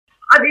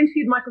I've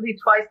interviewed Michael D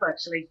twice,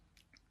 actually.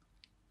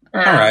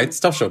 All right,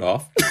 stop showing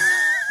off.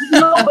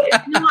 No, but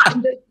it's not.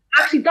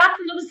 Actually, that's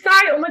another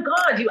side. Oh my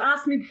God, you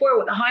asked me before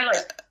what the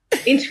highlight.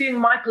 Interviewing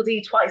Michael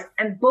D twice,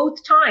 and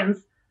both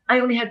times I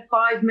only had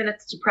 5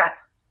 minutes to prep.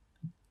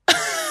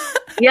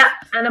 Yeah,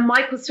 and a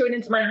mic was thrown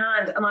into my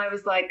hand, and I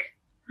was like,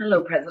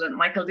 "Hello, President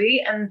Michael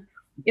D." And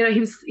you know,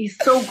 he's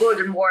so good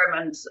and warm,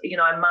 and you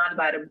know, I'm mad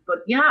about him. But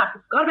yeah, I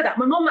forgot about that.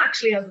 My mum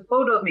actually has a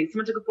photo of me.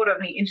 Someone took a photo of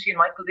me interviewing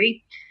Michael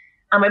D,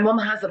 and my mum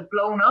has it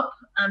blown up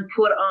and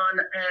put on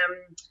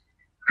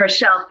her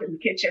shelf in the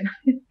kitchen,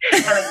 and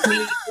it's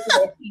me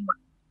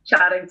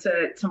chatting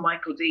to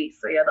Michael D.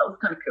 So yeah, that was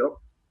kind of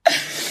cool.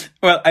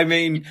 Well, I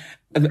mean,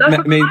 see,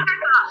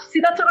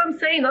 that's what I'm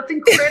saying. That's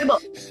incredible.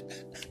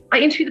 I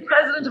interviewed the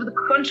president of the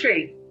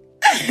country.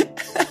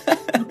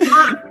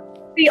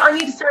 See, I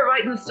need to start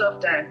writing the stuff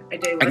down. I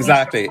do.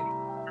 Exactly.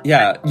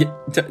 Yeah.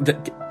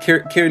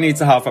 Ciara needs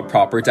to have a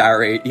proper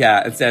diary.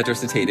 Yeah, instead of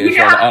just a teenage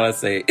one,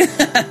 honestly.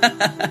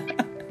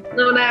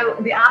 No,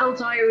 the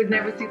adult I would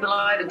never see the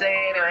light of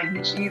day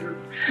anyway. Jesus.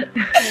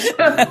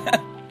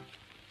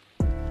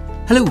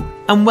 Hello,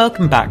 and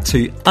welcome back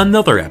to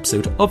another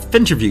episode of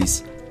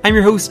Finterviews. I'm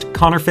your host,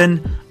 Connor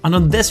Finn, and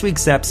on this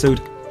week's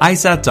episode, I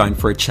sat down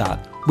for a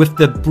chat with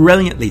the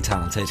brilliantly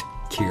talented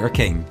Ciara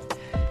King.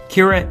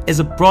 Ciara is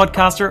a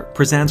broadcaster,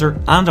 presenter,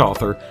 and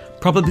author,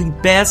 probably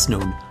best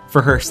known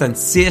for her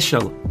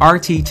sensational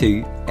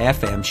RT2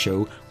 FM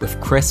show with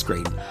Chris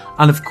Green,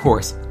 and of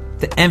course,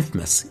 the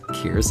infamous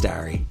Ciara's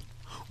Diary.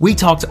 We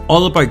talked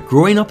all about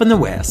growing up in the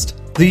West,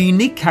 the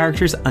unique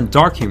characters and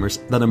dark humours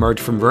that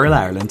emerged from rural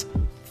Ireland,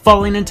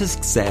 falling into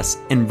success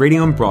in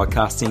radio and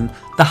broadcasting,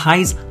 the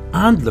highs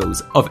and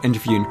lows of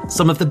interviewing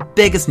some of the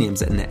biggest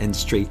names in the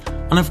industry,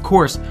 and of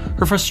course,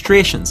 her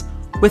frustrations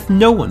with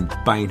no one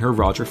buying her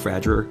Roger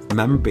Federer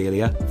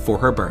memorabilia for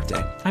her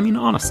birthday. I mean,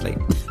 honestly.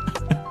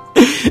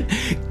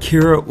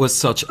 Ciara was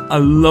such a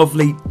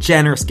lovely,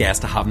 generous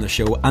guest to have on the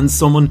show, and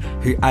someone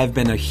who I've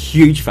been a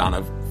huge fan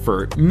of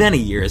for many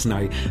years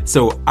now.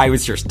 So I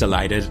was just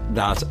delighted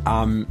that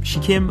she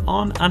came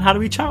on and had a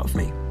wee chat with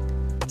me.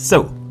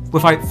 So,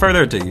 without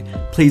further ado,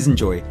 please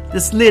enjoy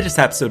this latest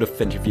episode of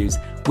Finterviews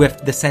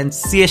with the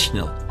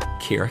sensational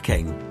Ciara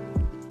King.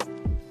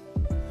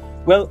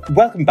 Well,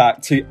 welcome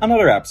back to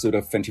another episode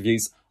of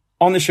Finterviews.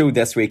 On the show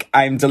this week,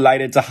 I'm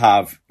delighted to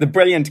have the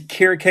brilliant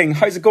Ciara King.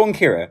 How's it going,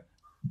 Ciara?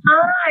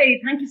 Hi,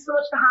 thank you so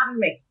much for having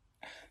me.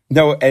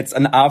 No, it's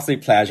an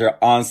absolute pleasure.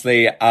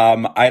 Honestly,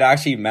 I'd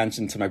actually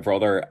mentioned to my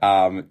brother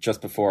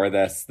just before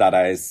this that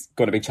I was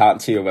going to be chatting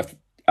to you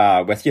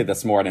with you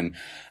this morning.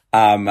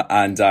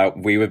 And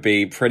we would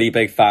be pretty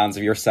big fans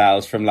of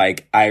yourselves from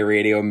like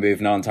iRadio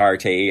moving on to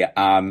RT.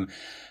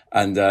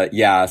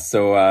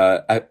 So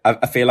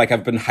I feel like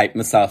I've been hyping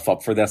myself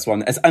up for this one.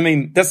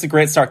 This is a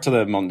great start to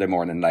the Monday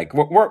morning. Like,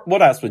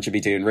 what else would you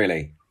be doing,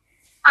 really?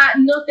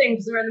 Nothing,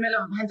 because we're in the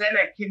middle of a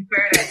pandemic, in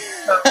fairness.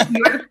 So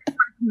you're the first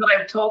person that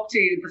I've talked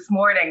to this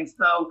morning.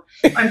 So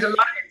I'm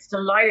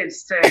delighted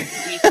to be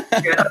here.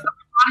 I've got a pot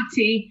of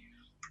tea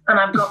and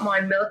I've got my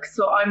milk,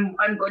 so I'm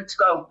good to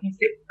go. You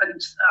see,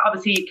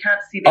 obviously, you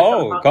can't see this.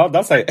 Oh, God,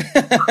 that's like...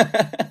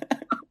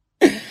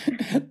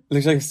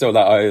 Looks like I stole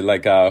that out of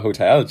like a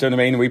hotel. Do you know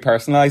what I mean? We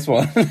personalised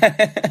one.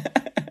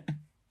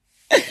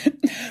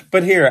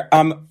 But here,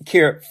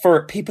 Ciara,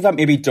 for people that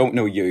maybe don't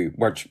know you,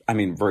 which, I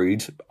mean,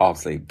 rude,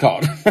 obviously,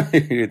 God,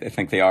 who they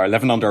think they are,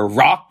 living under a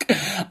rock.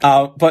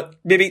 But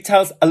maybe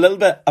tell us a little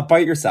bit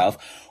about yourself,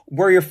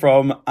 where you're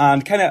from,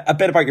 and kind of a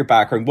bit about your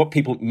background, what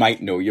people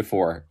might know you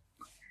for.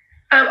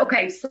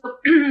 Okay, so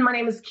my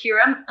name is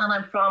Ciara, and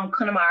I'm from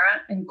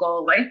Connemara in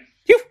Galway.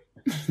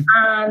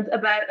 And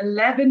about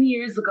 11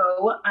 years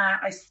ago,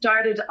 I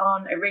started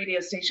on a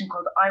radio station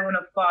called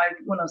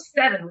I-105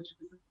 107, which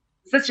was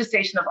sister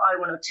station of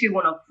I-102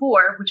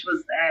 104, which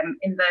was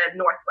in the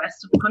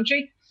northwest of the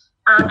country.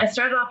 And I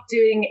started off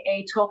doing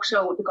a talk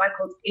show with a guy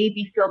called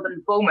A.B.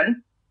 Philbin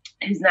Bowman,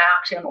 who's now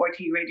actually on RT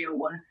Radio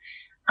 1.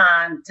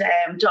 And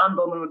John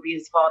Bowman would be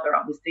his father,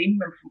 obviously,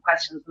 remember from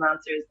Questions and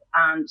Answers.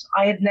 And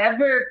I had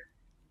never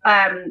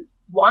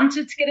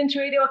wanted to get into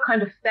radio. I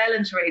kind of fell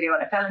into radio,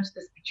 and I fell into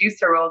this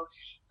producer role.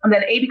 And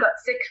then A.B. got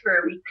sick for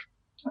a week.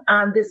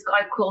 And this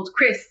guy called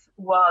Chris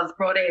was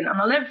brought in, and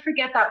I'll never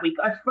forget that week.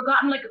 I've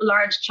forgotten like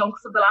large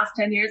chunks of the last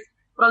 10 years,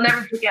 but I'll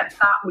never forget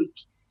that week.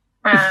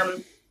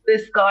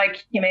 This guy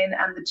came in,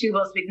 and the two of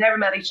us, we'd never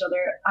met each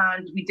other,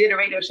 and we did a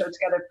radio show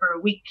together for a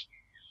week.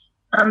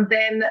 And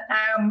then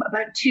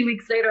about 2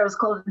 weeks later, I was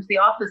called into the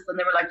office, and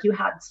they were like, "You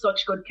had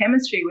such good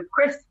chemistry with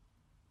Chris."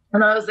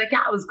 And I was like,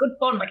 "Yeah, it was good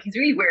fun. Like, he's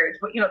really weird,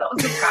 but you know, that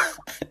was good crack."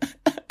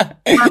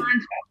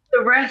 And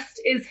the rest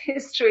is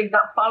history.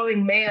 That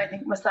following May, I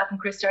think myself and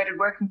Chris started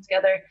working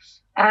together.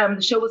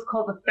 The show was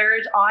called The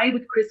Third Eye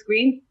with Chris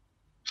Green.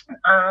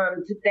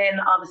 And then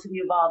obviously we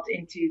evolved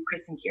into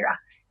Chris and Ciara.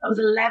 That was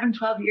 11,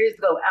 12 years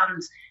ago.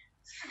 And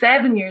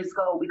 7 years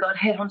ago, we got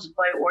headhunted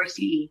by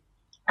RTE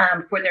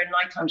for their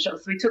nighttime show.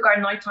 So we took our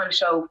nighttime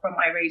show from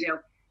iRadio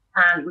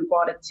and we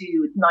brought it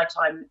to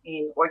nighttime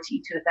in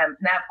RTE 2FM.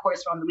 Now, of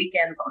course, we're on the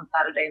weekends on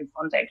Saturday and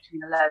Sunday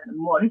between 11 and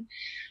 1.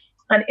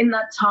 And in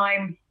that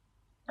time,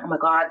 oh my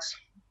God,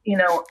 you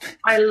know,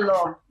 I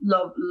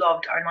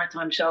loved our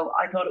nighttime show.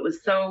 I thought it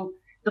was so,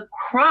 the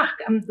crack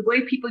and the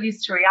way people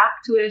used to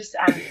react to it,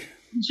 and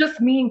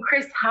just me and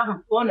Chris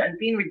having fun and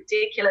being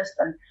ridiculous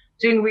and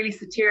doing really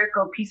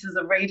satirical pieces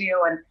of radio.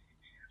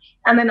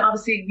 And then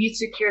obviously we used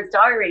to do Ciara's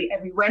Diary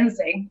every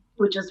Wednesday,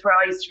 which is where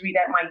I used to read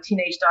out my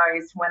teenage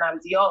diaries when I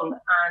was young.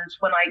 And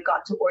when I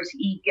got to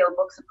RTE, Gill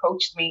Books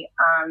approached me,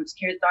 and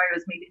Ciara's Diary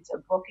was made into a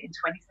book in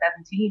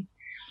 2017.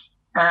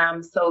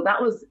 So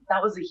that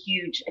was a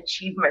huge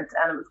achievement,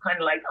 and it was kind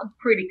of like, oh,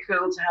 pretty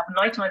cool to have a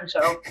nighttime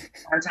show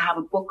and to have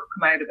a book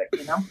come out of it,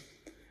 you know?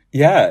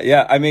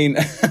 Yeah. I mean,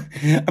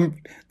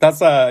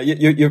 that's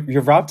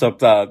you've wrapped up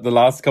the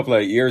last couple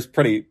of years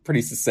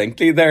pretty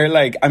succinctly there.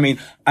 Like, I mean,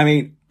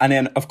 and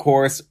then of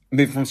course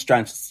moving from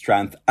strength to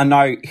strength, and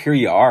now here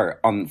you are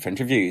on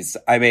Finterviews.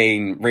 I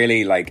mean,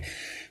 really, like,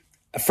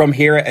 from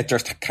here it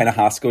just kind of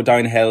has to go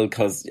downhill,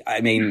 because I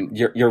mean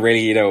you're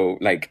really, you know,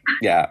 like,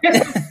 yeah.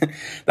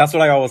 That's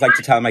what I always like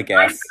to tell my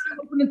guests.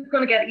 It's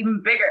going to get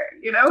even bigger,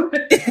 you know.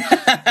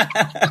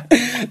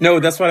 No,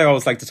 that's what I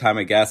always like to tell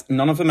my guests.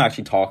 None of them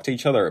actually talk to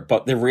each other,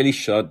 but they really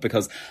should,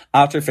 because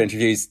after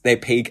Finterviews they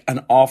peak,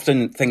 and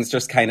often things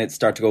just kind of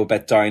start to go a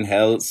bit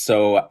downhill.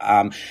 So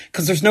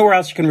because there's nowhere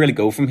else you can really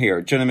go from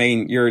here. Do you know what I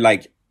mean? You're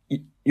like,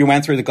 you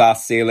went through the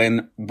glass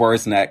ceiling,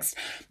 where's next?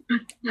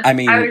 I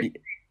mean,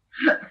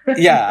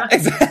 yeah,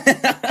 exactly.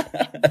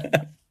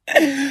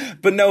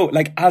 But no,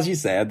 like, as you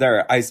said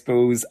there, I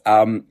suppose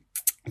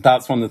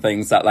that's one of the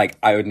things that, like,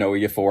 I would know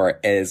you for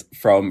is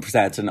from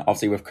presenting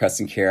obviously with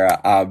Chris and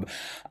Ciara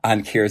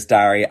and Ciara's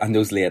Diary and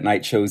those late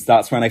night shows.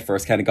 That's when I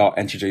first kind of got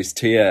introduced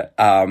to you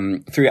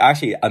through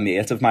actually a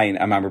mate of mine.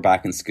 I remember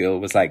back in school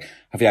was like,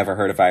 have you ever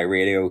heard of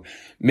iRadio?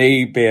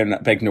 Me being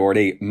a big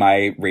Nordy,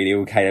 my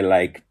radio kind of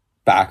like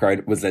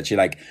background was literally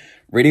like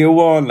Radio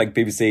 1, like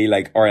BBC,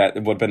 like, or it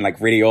would have been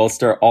like Radio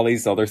Ulster, all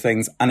these other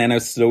things. And then I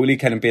was slowly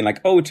kind of being like,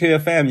 oh,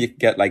 2FM, you could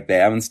get like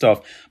them and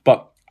stuff.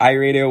 But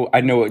iRadio,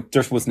 I know it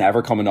just was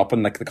never coming up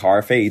in like the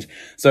car feed.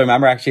 So I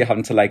remember actually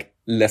having to like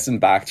listen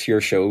back to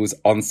your shows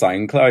on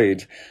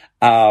SoundCloud,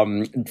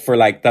 for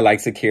like the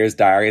likes of Ciara's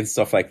Diary and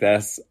stuff like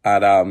this.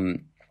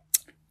 And,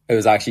 it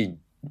was actually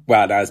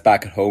when I was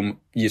back at home,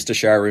 used to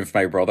share a room with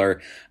my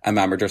brother. I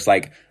remember just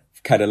like,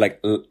 kind of like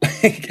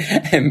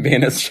him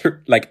being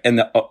like in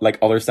the like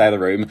other side of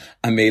the room,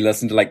 and me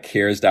listening to like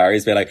Ciara's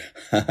Diaries, be like,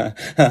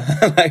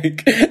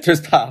 like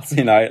just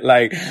passing out,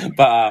 like,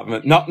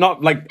 but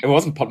not like it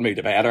wasn't putting me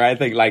to bed or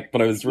anything, like,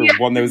 but it was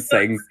one of those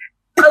things.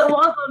 Well, it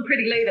was on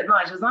pretty late at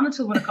night. It was on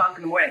until 1 o'clock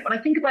in the morning. When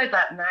I think about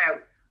that now,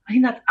 I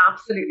think that's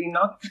absolutely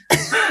nuts.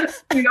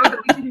 You know, that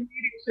we didn't do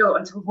the show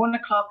until 1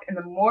 o'clock in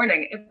the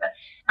morning.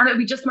 And it would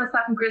be just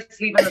myself and Chris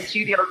leaving the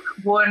studio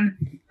at 1,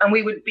 and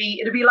it'd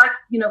be like,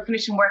 you know,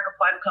 finishing work at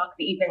 5 o'clock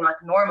in the evening like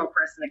a normal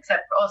person,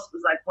 except for us, it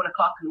was like 1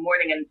 o'clock in the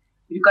morning, and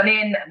we'd gone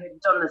in and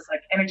we'd done this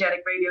like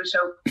energetic radio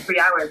show for 3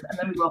 hours, and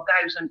then we'd walk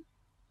out and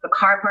the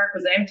car park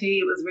was empty.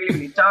 It was really,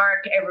 really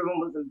dark.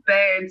 Everyone was in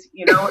bed,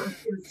 you know, it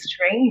was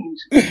strange.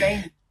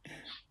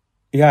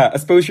 Yeah, I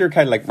suppose you're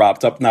kind of like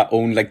wrapped up in that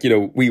own, like, you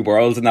know, wee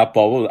world in that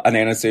bubble. And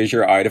then as soon as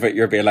you're out of it,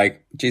 you're being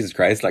like, Jesus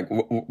Christ, like,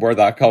 where'd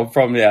that come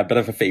from? Yeah, a bit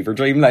of a fever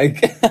dream,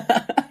 like.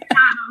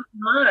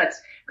 Mad.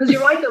 Because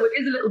you're right, though, it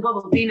is a little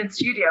bubble being in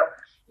studio.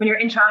 When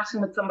you're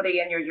interacting with somebody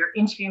and you're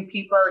interviewing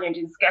people and you're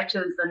doing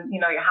sketches and, you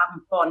know, you're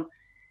having fun.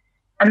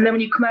 And then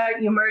when you come out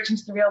and you emerge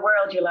into the real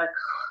world, you're like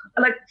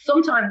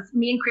sometimes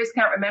me and Chris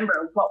can't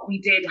remember what we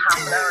did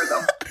half an hour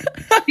ago.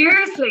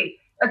 Seriously.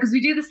 Because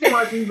we do this thing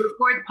where we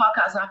record the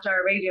podcast after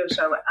our radio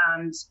show,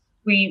 and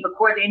we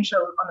record the intro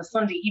on a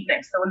Sunday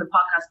evening. So when the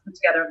podcast put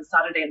together on the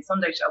Saturday and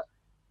Sunday show,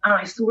 and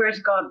I swear to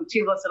God, the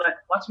two of us are like,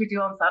 what do we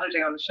do on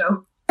Saturday on the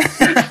show?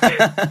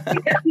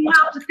 We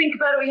have to think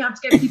about it. We have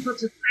to get people to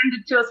send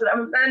it to us.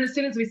 And then as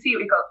soon as we see it,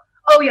 we go,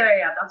 oh,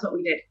 yeah, that's what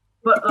we did.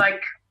 But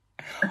like,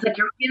 it's like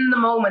you're in the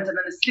moment, and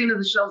then as soon as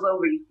the show's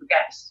over, you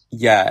forget.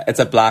 Yeah,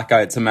 it's a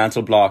blackout. It's a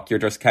mental block. You're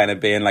just kind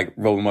of being like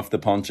rolling with the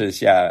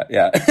punches.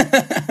 Yeah.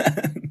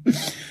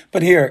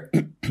 But here,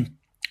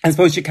 I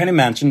suppose you kind of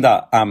mentioned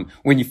that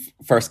when you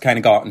first kind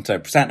of got into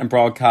presenting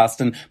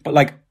broadcasting, but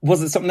like,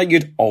 was it something that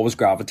you'd always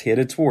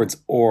gravitated towards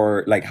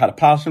or like had a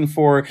passion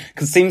for?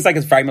 Because it seems like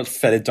it's very much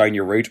fitted down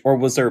your route, or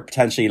was there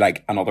potentially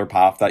like another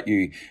path that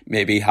you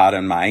maybe had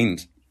in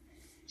mind?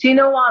 Do you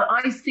know what?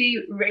 I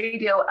see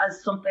radio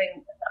as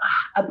something,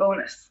 a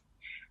bonus.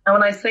 And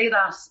when I say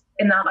that,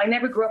 in that I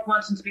never grew up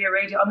wanting to be a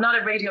radio. I'm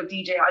not a radio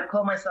DJ. I'd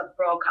call myself a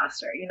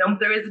broadcaster. You know,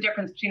 there is a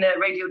difference between a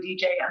radio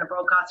DJ and a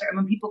broadcaster. And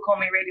when people call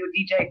me a radio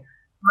DJ,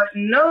 I'm like,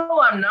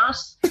 no, I'm not.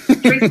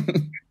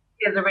 Tracy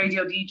is a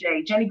radio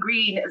DJ. Jenny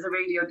Green is a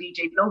radio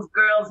DJ. Those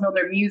girls know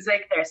their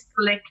music. They're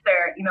slick.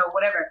 They're, you know,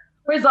 whatever.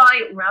 Whereas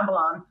I ramble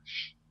on.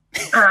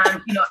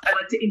 And, you know, I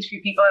like to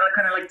interview people and I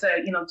kind of like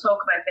to, you know, talk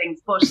about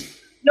things. But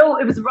no,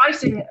 it was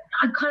writing.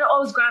 I kind of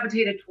always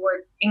gravitated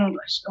toward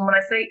English. And when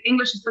I say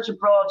English is such a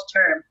broad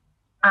term,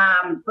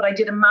 but I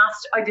did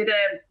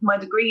my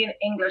degree in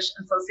English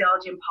and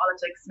sociology and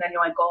politics in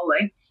NUI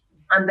Galway.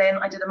 And then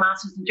I did a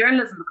master's in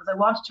journalism because I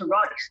wanted to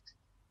write.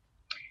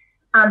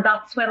 And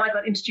that's when I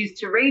got introduced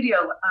to radio,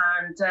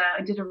 and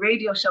I did a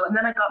radio show, and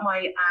then I got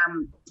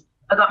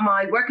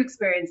my work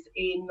experience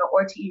in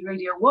RTE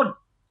Radio 1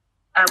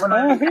 when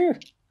I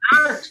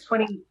was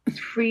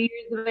 23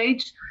 years of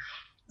age.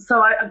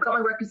 So I got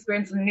my work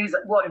experience in the news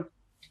at 1,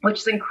 which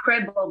is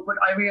incredible, but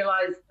I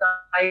realized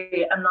that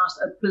I am not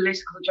a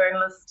political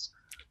journalist.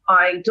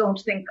 I don't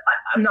think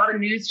I'm not a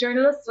news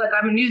journalist. Like,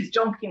 I'm a news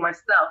junkie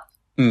myself,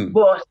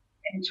 but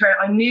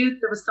I knew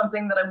there was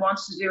something that I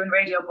wanted to do in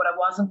radio, but I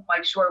wasn't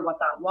quite sure what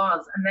that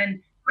was. And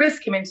then Chris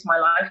came into my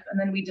life, and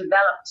then we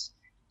developed.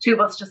 Two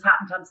of us just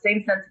happened to have the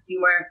same sense of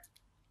humor.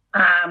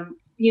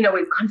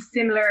 We've kind of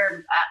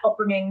similar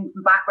upbringing,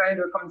 background.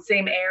 We're from the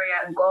same area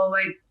in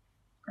Galway.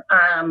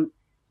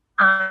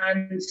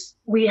 And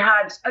we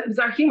had, it was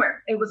our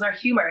humor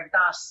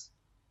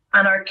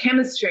and our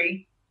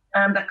chemistry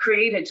that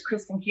created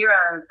Chris and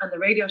Ciara and the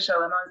radio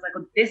show. And I was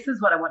like, this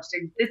is what I want to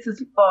do. This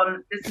is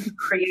fun. This is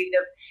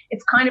creative.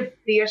 It's kind of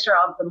theatre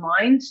of the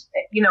mind,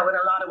 in a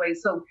lot of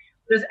ways. So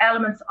there's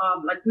elements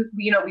of like,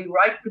 we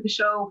write for the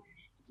show,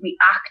 we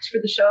act for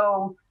the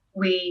show,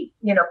 we,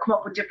 come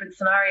up with different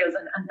scenarios.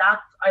 And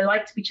that's, I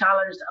like to be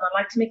challenged, and I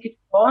like to make it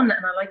fun,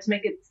 and I like to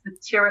make it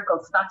satirical.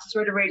 So that's the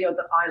sort of radio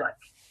that I like.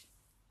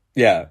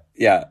 Yeah.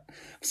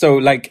 So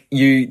like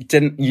you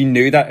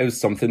knew that it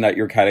was something that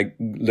you're kind of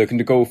looking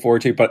to go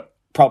forward to, but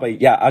probably,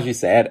 as you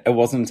said, it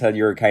wasn't until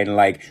you were kind of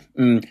like,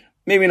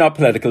 maybe not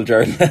political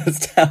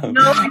journalist.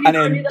 No,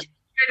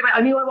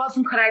 I knew I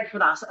wasn't cut out for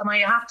that. And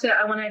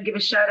I want to give a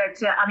shout out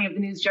to any of the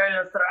news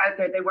journalists that are out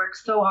there. They work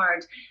so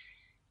hard.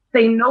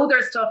 They know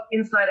their stuff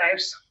inside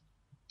out.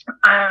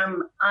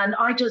 And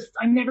I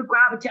never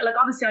gravitated, like,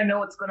 obviously I know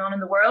what's going on in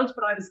the world,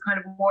 but I was kind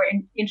of more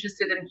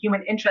interested in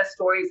human interest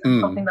stories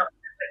and something that was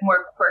a bit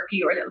more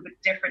quirky or a little bit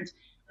different,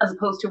 as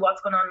opposed to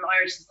what's going on in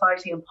Irish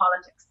society and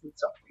politics and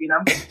stuff,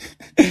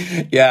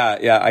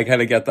 Yeah, I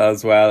kind of get that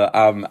as well.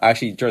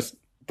 Actually, just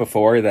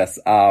before this,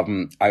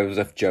 I was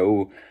with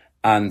Joe,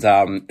 and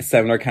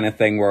similar kind of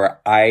thing where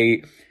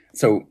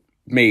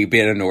me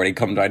being a Nordy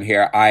come down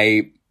here,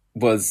 I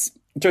was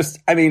just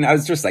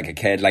like a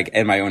kid, like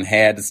in my own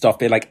head and stuff,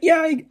 being like,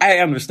 I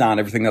understand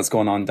everything that's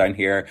going on down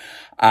here.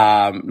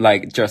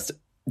 Like just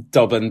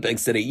Dublin, big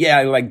city.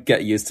 I like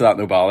get used to that,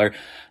 no bother.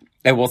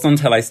 It wasn't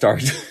until I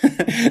started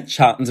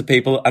chatting to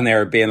people and they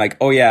were being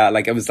like,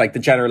 like it was like the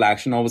general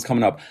election always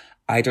coming up.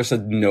 I just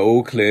had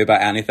no clue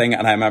about anything.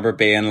 And I remember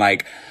being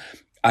like,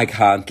 I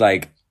can't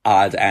like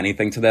add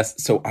anything to this.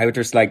 So I would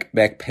just like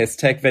make piss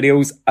take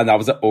videos, and that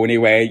was the only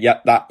way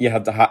that you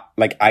had to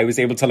like I was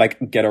able to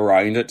like get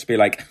around it, to be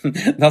like,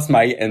 that's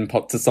my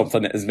input to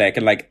something that is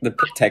making like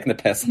taking the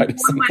piss out of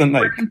something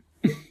like.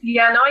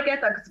 I get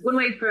that, because one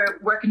way for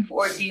working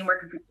for RTE and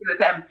working for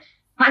them,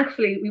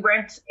 thankfully we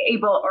weren't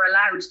able or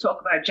allowed to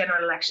talk about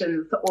general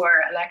elections or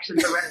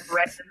referendums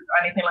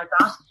or anything like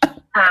that.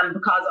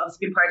 Because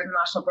obviously being part of the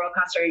national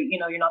broadcaster,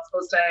 you're not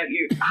supposed to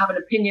have an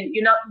opinion.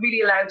 You're not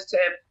really allowed to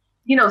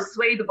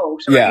sway the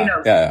vote. Yeah.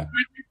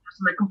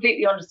 And I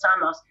completely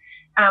understand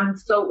that.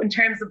 So in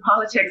terms of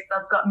politics,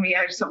 that's gotten me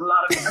out of a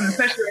lot of, and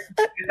especially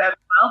with them as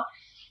well.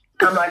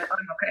 I'm like,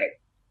 I'm okay.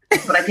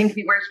 But I think if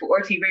he worked for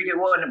RTE Radio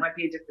 1, it might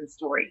be a different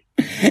story.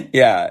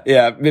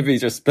 Yeah, maybe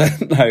just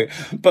now.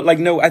 But like,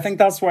 no, I think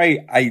that's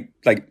why I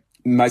like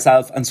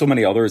myself and so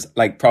many others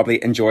like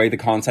probably enjoy the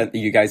content that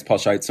you guys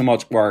push out so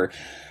much. Where,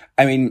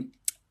 I mean,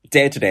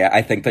 day to day,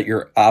 I think that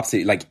you're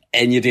absolutely like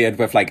inundated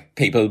with like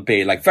people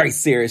being like very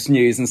serious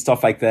news and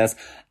stuff like this.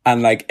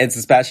 And like, it's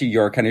especially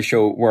your kind of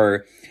show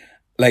where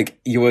like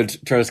you would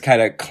just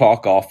kind of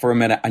clock off for a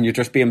minute and you'd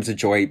just be able to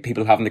enjoy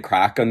people having the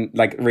crack on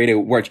like radio,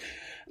 which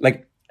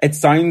like, it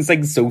sounds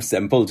like so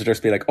simple to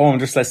just be like, I'm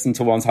just listening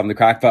to ones having the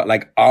crack. But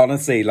like,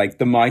 honestly, like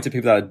the amount of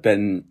people that had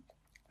been,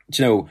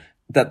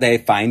 that they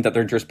find that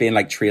they're just being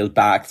like trailed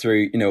back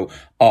through,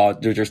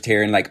 they're just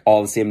hearing like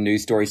all the same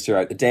news stories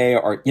throughout the day,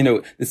 or,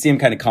 the same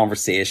kind of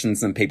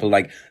conversations and people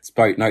like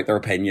spouting out their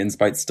opinions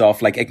about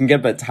stuff. Like it can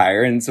get a bit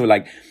tiring. So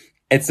like,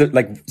 it's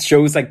like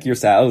shows like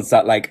yourselves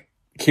that like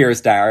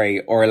Ciara's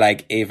Diary, or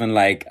like even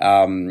like,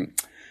 oh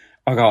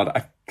God,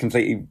 I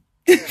completely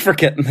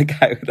forgetting the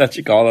guy that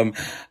you call him,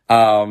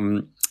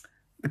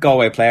 the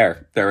Galway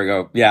Player. There we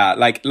go. Yeah.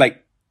 Like,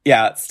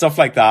 stuff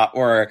like that,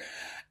 where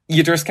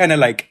you just kind of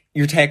like,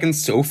 you're taken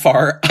so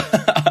far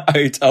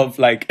out of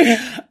like,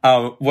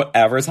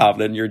 whatever's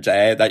happening in your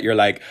day that you're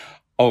like,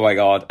 oh my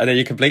God. And then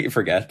you completely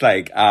forget,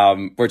 like,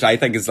 which I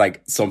think is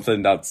like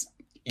something that's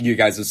you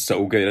guys are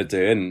so good at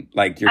doing.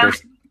 Like you're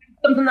just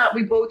something that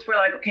we both were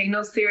like, okay,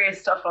 no serious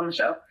stuff on the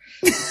show.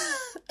 We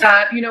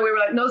were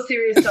like, no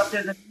serious stuff.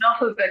 There's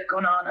enough of it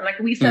going on. And like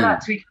we said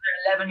that to each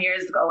other 11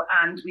 years ago,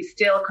 and we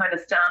still kind of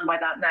stand by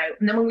that now.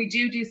 And then when we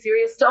do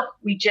serious stuff,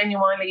 we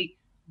genuinely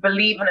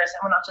believe in it,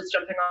 and we're not just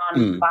jumping on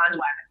the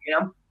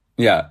bandwagon,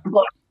 Yeah.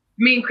 But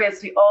me and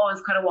Chris, we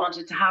always kind of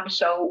wanted to have a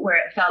show where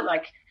it felt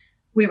like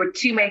we were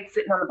two mates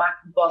sitting on the back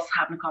of the bus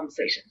having a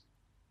conversation.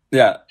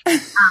 Yeah.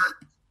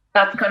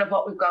 That's kind of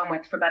what we've gone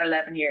with for about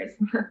 11 years.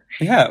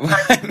 Yeah.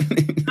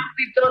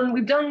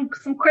 we've done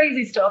some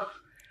crazy stuff.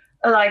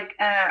 like,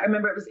 I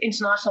remember it was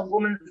International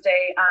Women's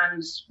Day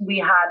and we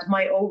had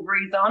My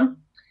Ovaries on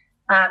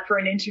for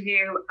an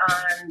interview,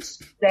 and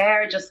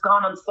they're just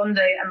gone on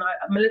Sunday, and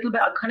I'm a little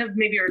bit, I kind of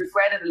maybe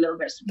regret it a little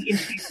bit. We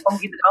interviewed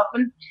Fungi the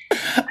Dolphin,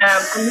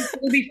 and it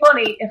will be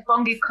funny if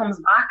Fungi comes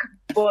back,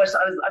 but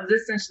I was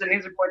listening to the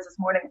news reports this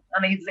morning,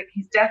 and he's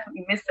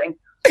definitely missing.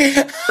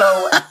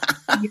 So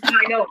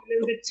I know, a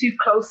little bit too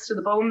close to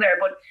the bone there,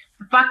 but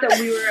the fact that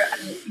we were,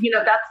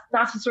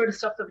 that's the sort of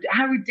stuff that,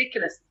 how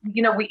ridiculous,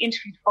 we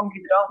interviewed Fungi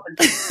the Dolphin.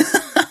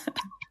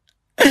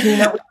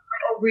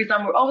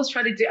 We're always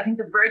trying to do, I think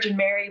the Virgin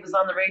Mary was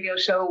on the radio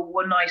show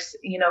one night,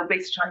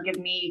 basically trying to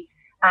give me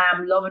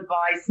love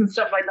advice and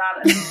stuff like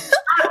that. And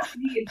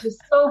it's just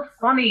so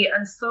funny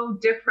and so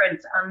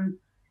different. And,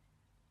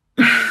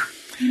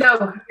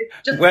 it's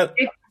just,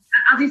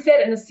 as you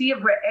said, in a sea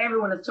of where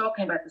everyone is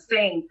talking about the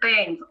same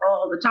things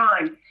all the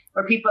time,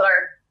 where people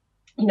are,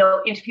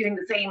 interviewing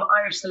the same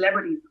Irish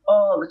celebrities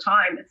all the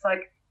time. It's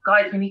like,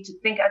 guys, we need to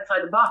think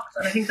outside the box.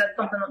 And I think that's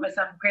something that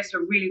myself and Chris are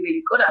really,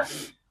 really good at.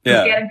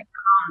 Yeah. Getting people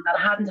on that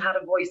hadn't had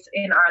a voice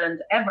in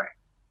Ireland ever.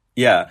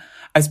 Yeah.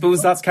 I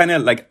suppose that's kind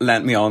of like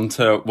lent me on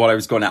to what I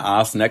was going to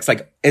ask next.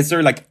 Like, is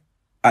there like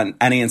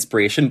any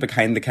inspiration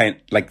behind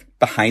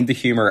behind the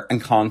humor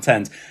and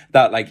content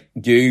that like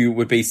you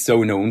would be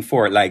so known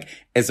for? Like,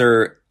 is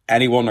there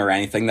anyone or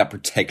anything that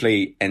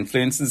particularly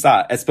influences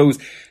that? I suppose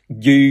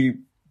you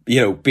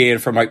being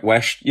from out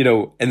west, in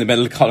the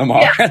middle of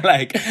Connemara, yeah.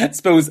 Like, I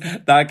suppose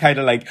that kind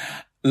of like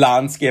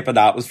landscape and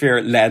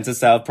atmosphere lends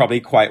itself probably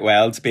quite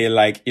well to being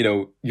like,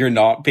 you're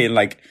not being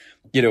like,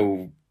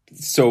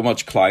 so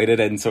much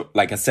clouded in so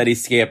like a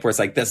cityscape where it's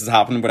like this is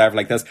happening, whatever,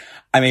 like this.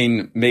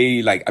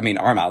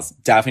 Armagh's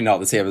definitely not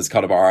the same as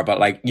Connemara, but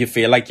like you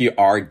feel like you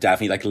are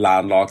definitely like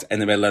landlocked in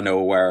the middle of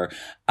nowhere.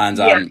 And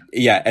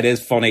it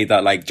is funny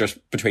that like just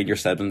between your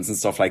siblings and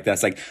stuff like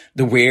this, like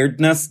the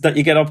weirdness that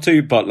you get up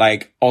to, but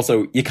like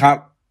also you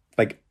can't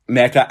like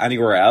make that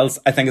anywhere else.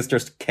 I think it's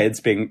just kids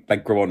being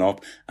like growing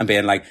up and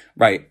being like,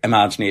 right,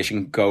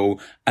 imagination,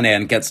 go, and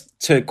then gets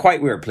to quite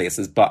weird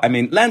places, but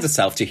lends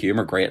itself to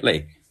humor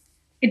greatly.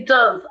 It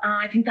does. And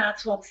I think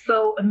that's what's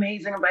so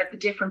amazing about the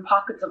different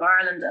pockets of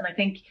Ireland. And I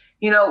think,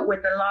 with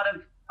a lot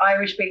of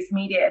Irish-based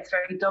media, it's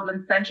very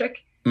Dublin-centric.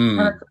 And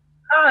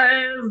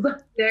it's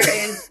like,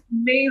 there is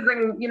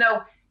amazing,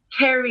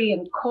 Kerry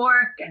and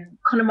Cork and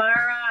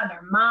Connemara and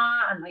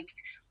Armagh and like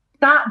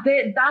that.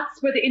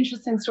 That's where the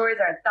interesting stories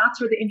are. That's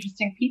where the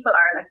interesting people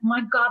are. Like,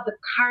 my God, the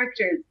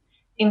characters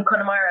in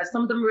Connemara,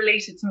 some of them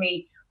related to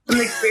me. Some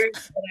of the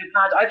experiences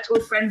that I've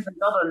told friends in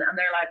Dublin, and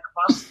they're like,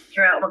 what?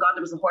 Oh my God,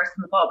 there was a horse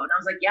in the pub. And I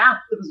was like, yeah,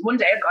 there was one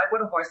day a guy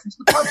brought a horse into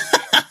the pub.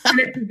 And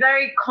it's a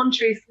very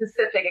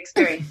country-specific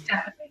experience,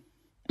 definitely.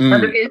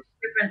 And there is a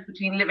difference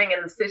between living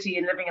in the city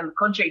and living in the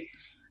country,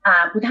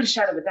 without a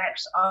shadow of a doubt,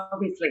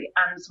 obviously.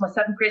 And so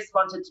myself and Chris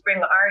wanted to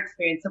bring our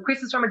experience. So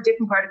Chris is from a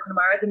different part of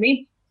Connemara than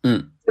me. So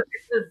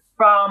this is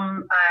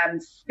from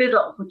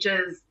Spiddle, which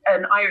is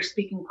an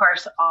Irish-speaking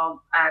part of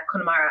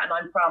Connemara, and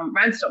I'm from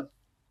Roundstone,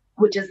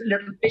 which is a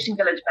little fishing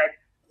village about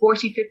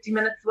 40, 50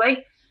 minutes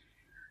away.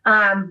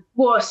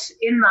 But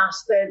in that,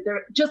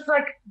 they're just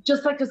like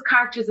there's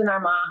characters in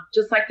Armagh,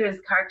 just like there's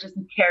characters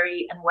in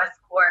Kerry and West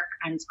Cork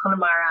and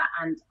Connemara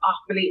and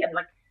Offaly, and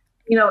like,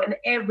 in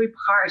every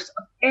part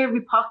of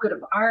every pocket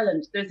of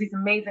Ireland, there's these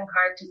amazing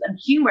characters and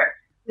humour,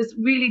 this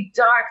really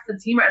dark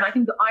sense of humour. And I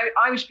think the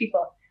Irish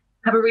people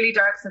have a really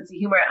dark sense of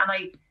humour.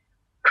 And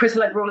Chris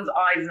will like roll his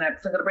eyes now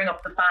because I'm going to bring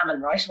up the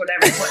famine, right?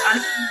 Whatever.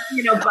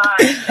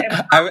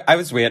 Bad. I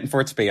was waiting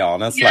for it, to be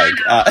honest. Yeah,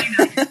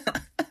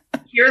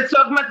 You're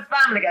talking about the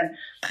famine again.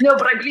 No,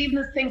 but I believe in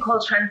this thing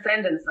called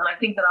transcendence. And I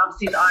think that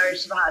obviously the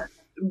Irish have had a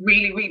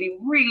really, really,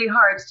 really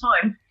hard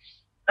time,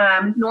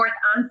 north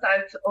and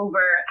south,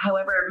 over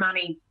however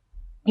many,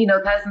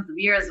 thousands of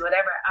years or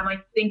whatever. And I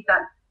think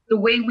that the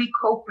way we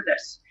cope with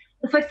it,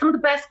 it's like some of the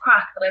best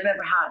crack that I've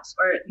ever had,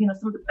 or,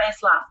 some of the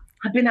best laughs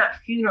have been at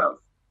funerals.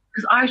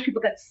 Because Irish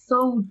people get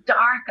so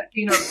dark at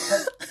funerals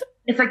because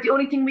it's like the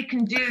only thing we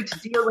can do to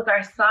deal with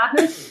our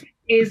sadness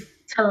is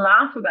to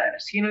laugh about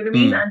it. You know what I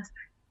mean? And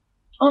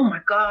oh my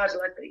God,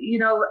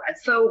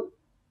 so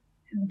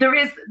there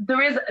is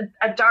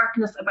a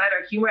darkness about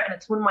our humor, and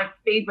it's one of my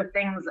favorite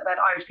things about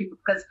Irish people,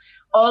 because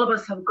all of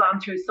us have gone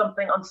through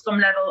something on some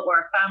level, or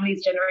our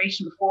family's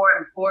generation before,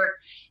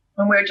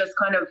 and we're just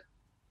kind of,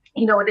 a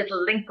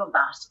little link of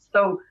that.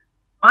 So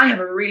I have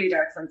a really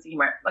dark sense of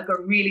humor,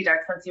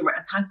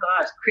 and thank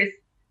God Chris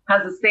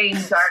has the same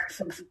dark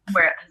sense of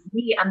humor as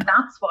me, and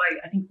that's why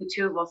I think the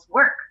two of us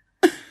work.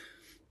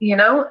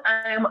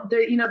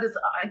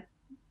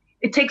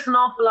 It takes an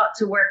awful lot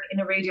to work in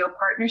a radio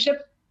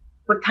partnership,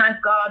 but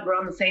thank God we're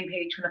on the same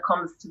page when it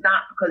comes to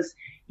that, because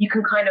you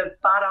can kind of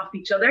bat off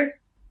each other,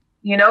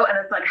 and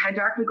it's like, how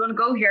dark are we going to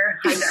go here?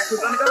 How dark are we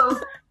going to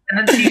go?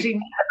 And then usually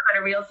kind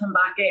of reels him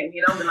back in,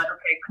 and like,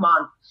 okay, come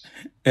on.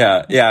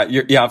 Yeah.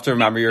 You have to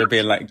remember you're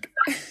being like...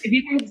 If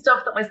you think the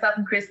stuff that myself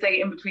and Chris say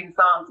in between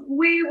songs,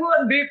 we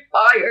would be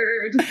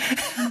fired.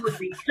 We would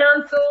be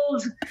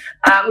cancelled.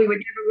 We would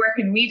never work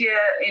in media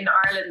in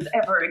Ireland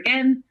ever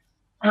again.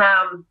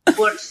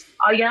 But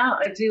yeah,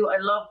 I do. I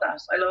love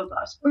that.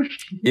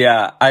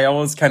 Yeah, I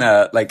always kind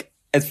of like,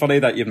 it's funny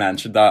that you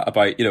mentioned that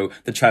about, you know,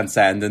 the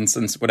transcendence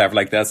and whatever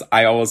like this.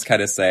 I always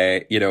kind of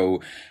say, you know,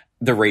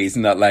 the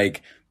reason that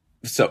like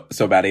so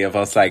many of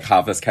us like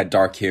have this kind of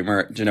dark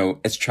humor, you know,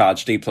 it's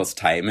tragedy plus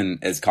timing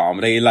is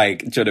comedy. Like,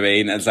 do you know what I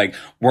mean? It's like,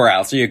 where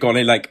else are you going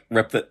to like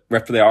rip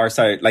the arse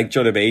out? Like, do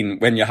you know what I mean?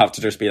 When you have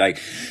to just be like,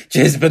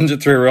 geez, been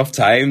through a rough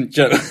time.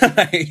 Do you know?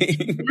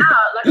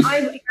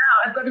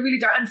 I've got a really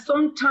dark, and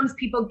sometimes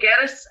people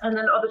get it, and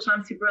then other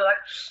times people are like,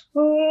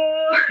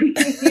 oh,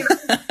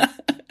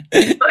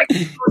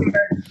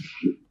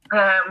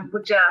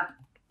 but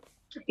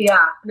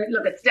yeah,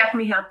 look, it's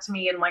definitely helped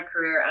me in my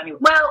career anyway.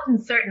 Well, in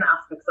certain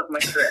aspects of my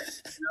career,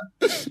 you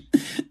know?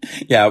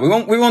 Yeah,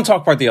 we won't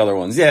talk about the other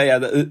ones. Yeah,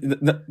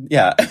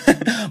 yeah.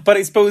 But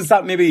I suppose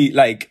that maybe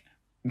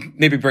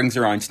brings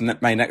around to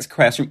my next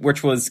question,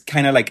 which was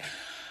kind of like,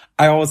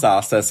 I always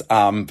ask this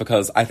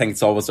because I think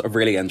it's always a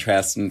really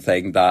interesting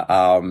thing that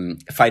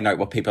find out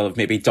what people have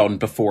maybe done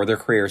before their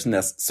careers in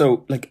this.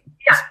 So like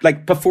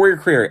before your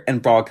career in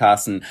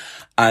broadcasting,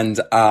 and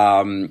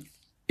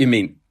you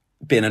mean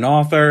being an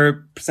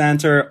author,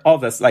 presenter, all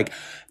this, like,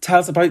 tell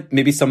us about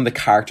maybe some of the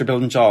character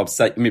building jobs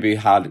that maybe you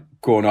had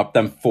growing up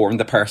that formed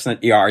the person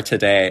that you are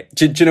today.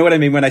 Do you know what I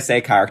mean when I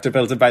say character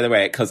building, by the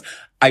way? Because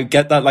I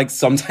get that, like,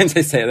 sometimes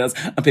I say this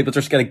and people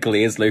just get a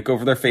glazed look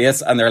over their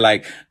face and they're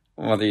like,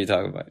 what are you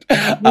talking about?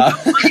 I've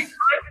been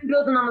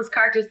building on this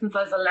character since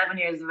I was 11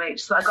 years of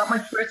age. So I got my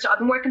first job. I've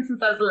been working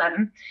since I was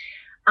 11.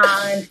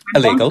 And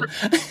illegal.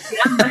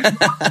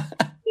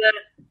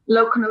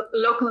 Local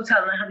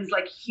hotel, and I had these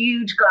like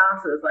huge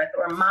glasses, like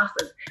they were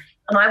massive,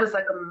 and I was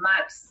like a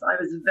mouse. I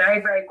was very,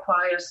 very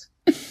quiet,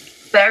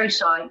 very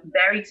shy,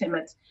 very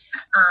timid,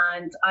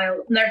 and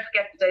I'll never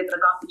forget the day that I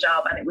got the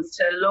job, and it was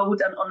to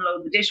load and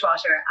unload the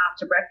dishwasher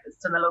after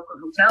breakfast in the local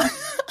hotel.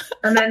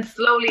 And then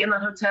slowly in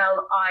that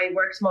hotel I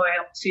worked my way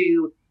up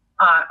to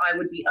I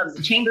was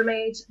a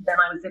chambermaid, then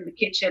I was in the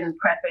kitchen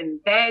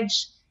prepping veg.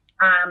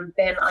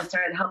 Then I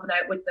started helping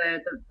out with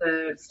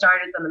the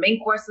starters and the main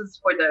courses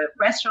for the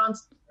restaurant.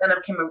 Then I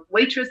became a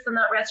waitress in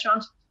that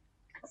restaurant.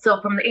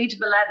 So from the age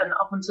of 11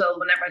 up until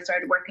whenever I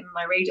started working in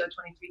my radio,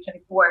 23,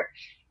 24,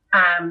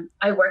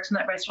 I worked in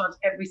that restaurant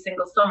every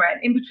single summer.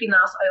 And in between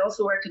that, I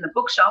also worked in a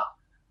bookshop.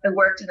 I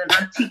worked in an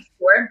antique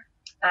store.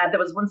 There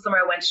was one summer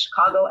I went to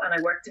Chicago and I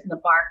worked in a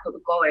bar called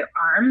the Galway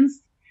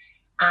Arms.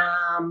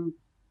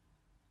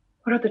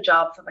 What other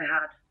jobs have I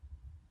had?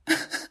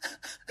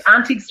 The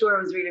antique store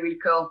was really, really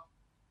cool.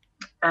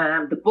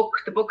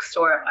 The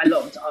bookstore I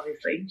loved,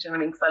 obviously. Do you know what I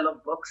mean? Because I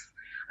love books.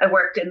 I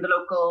worked in the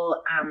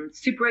local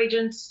super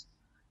agent.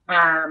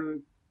 What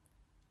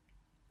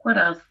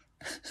else?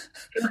 I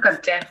feel like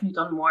I've definitely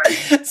done more.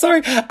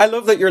 Sorry, I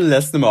love that you're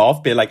listing them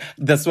off, being like,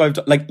 this is what I've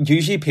done. Like,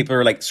 usually people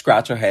are like,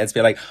 scratch their heads,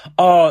 be like,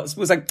 oh, it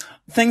was like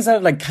things that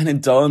I've like kind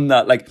of done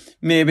that like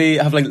maybe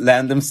have like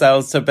lend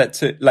themselves to a bit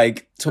to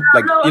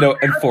you know,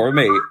 inform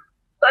me.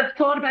 I've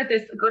thought about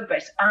this a good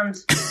bit, and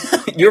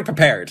you're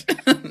prepared.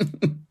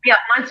 Yeah,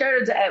 when I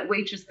started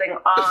waitress thing,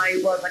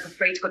 I was like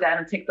afraid to go down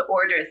and take the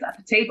orders at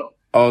the table.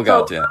 Oh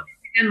God, yeah.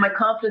 And my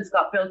confidence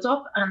got built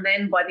up, and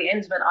then by the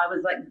end of it, I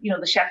was like, you know,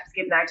 the chef was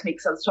giving out to me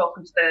because I was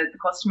talking to the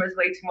customers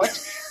way too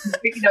much,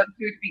 you know, the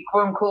food to be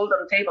growing cold on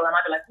the table, and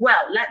I'd be like,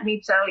 well, let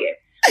me tell you.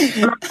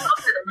 And I loved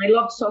it, and I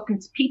loved talking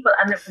to people,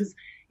 and it was,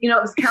 you know,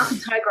 it was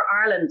Celtic Tiger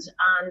Ireland,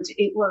 and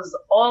it was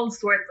all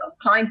sorts of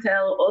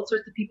clientele, all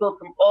sorts of people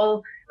from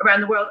all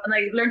around the world, and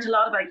I learned a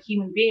lot about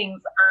human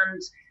beings.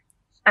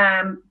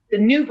 And the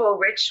nouveau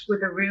rich were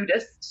the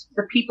rudest.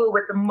 The people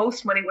with the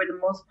most money were the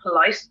most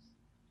polite.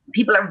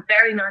 People are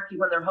very narky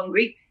when they're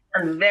hungry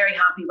and very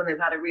happy when they've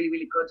had a really,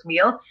 really good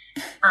meal.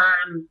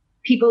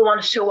 People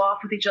want to show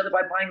off with each other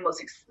by buying the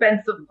most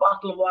expensive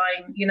bottle of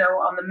wine, you know,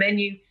 on the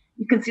menu.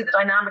 You can see the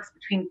dynamics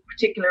between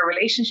particular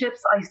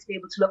relationships. I used to be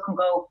able to look and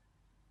go,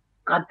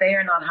 God, they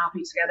are not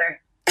happy together.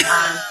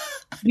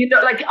 You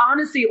know, like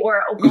honestly,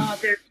 or, oh God,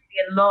 they're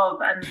really in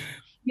love. And,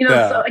 you know,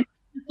 I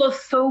learned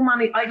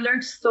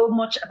so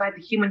much about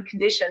the human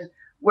condition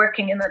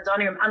working in that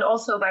dining room, and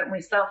also about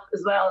myself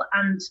as well.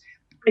 And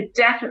it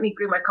definitely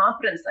grew my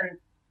confidence.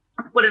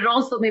 But it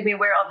also made me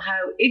aware of how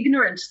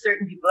ignorant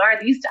certain people are.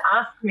 They used to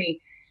ask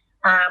me,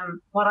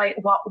 what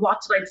did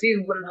I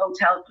do when the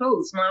hotel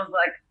closed? And I was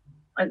like,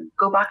 I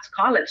go back to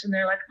college. And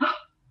they're like, oh,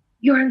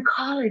 you're in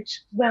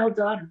college. Well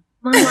done.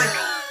 And I'm like,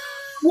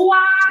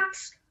 what?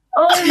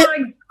 Oh my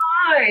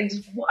God.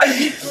 What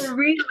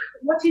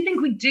do you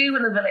think we do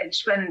in the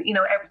village when, you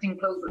know, everything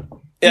closes?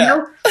 Yeah. You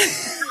know?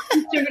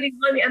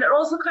 And it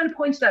also kind of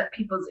pointed out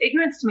people's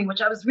ignorance to me,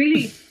 which I was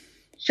really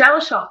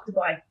shell-shocked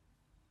by,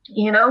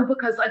 you know,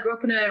 because I grew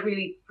up in a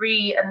really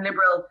free and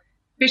liberal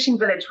fishing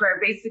village where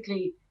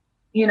basically,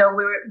 you know,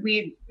 we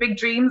had big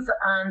dreams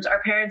and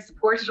our parents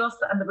supported us,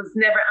 and there was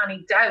never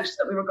any doubt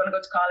that we were going to go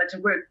to college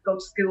and go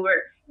to school,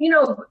 you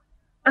know.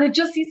 And it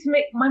just used to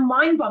make my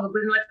mind boggle.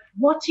 But like,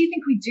 what do you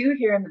think we do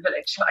here in the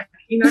village? Like,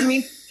 you know what I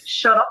mean?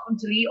 Shut up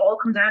until you all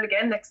come down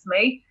again next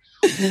May.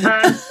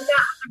 And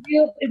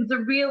it was a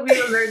real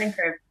learning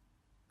curve.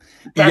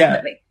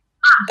 definitely.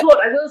 Yeah.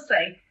 But I will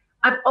say,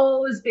 I've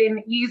always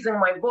been using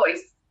my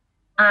voice.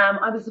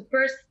 I was the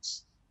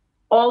first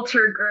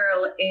altar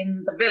girl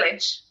in the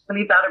village.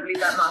 Believe that or believe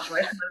that not,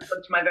 right? I was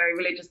going to my very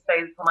religious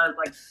phase when I was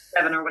like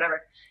 7 or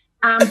whatever.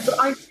 So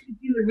I used to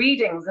do the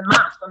readings in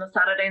Mass on a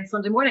Saturday and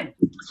Sunday morning.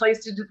 So I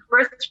used to do the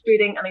first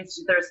reading and I used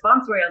to do the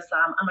responsorial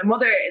psalm. And my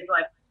mother is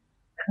like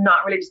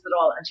not religious at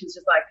all. And she's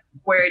just like,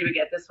 where do we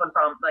get this one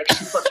from? Like,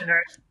 she's such a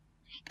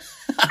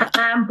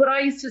nerd. But I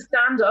used to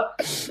stand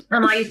up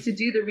and I used to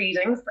do the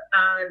readings.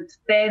 And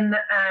then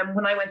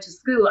when I went to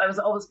school, I was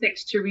always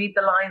picked to read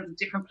the lines of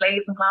different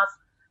plays in class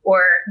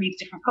or read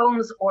different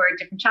poems or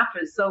different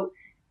chapters. So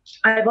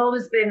I've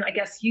always been, I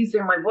guess,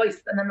 using my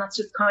voice, and then that's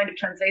just kind of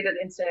translated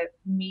into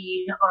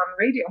me on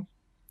radio.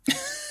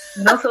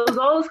 So it was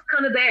always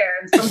kind of there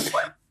in some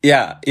form.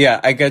 Yeah,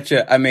 I get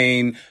you. I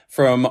mean,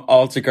 from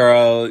altar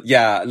girl,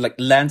 like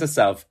lend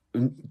itself.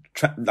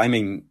 I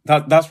mean,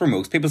 that's where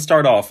most people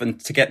start off, and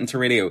to get into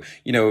radio,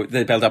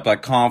 they build up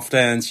like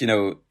confidence,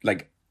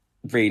 like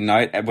reading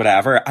out,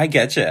 whatever. I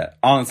get you,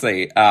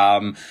 honestly.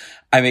 I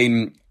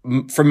mean,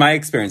 from my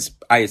experience,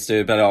 I used to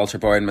do a bit of altar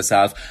boy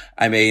myself.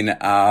 I mean,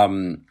 I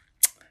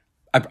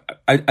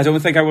don't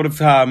think I would have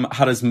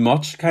had as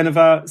much kind of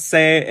a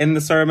say in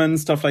the sermon,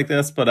 stuff like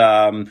this, but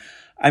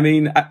I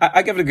mean,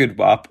 I give it a good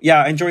whop.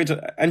 Yeah, I enjoyed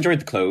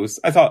the clothes.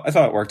 I thought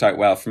it worked out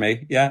well for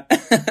me. Yeah.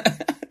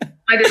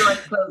 I didn't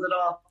like the clothes at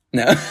all.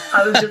 No.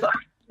 I was so proud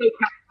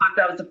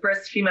that I was the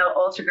first female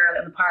altar girl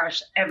in the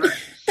parish ever.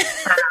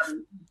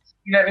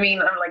 You know what I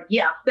mean? I'm like,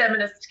 yeah,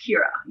 feminist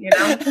Ciara,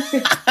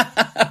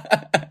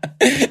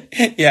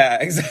 Yeah,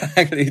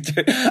 exactly.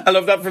 I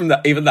love that from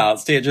even that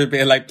stage of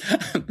being like,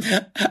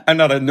 I'm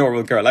not a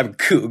normal girl, I'm a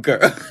cool girl.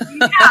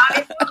 Yeah,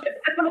 I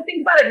when I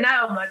think about it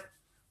now, I'm like,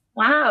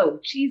 wow,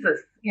 Jesus,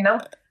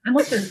 I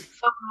must have been so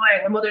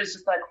annoying. My mother's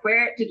just like,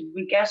 where did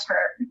we get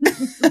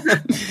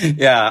her?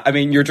 Yeah, I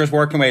mean, you're just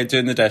working away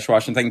doing the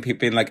dishwashing thing, people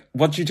being like,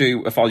 what'd you do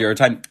with all your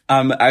time?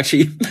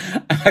 Actually,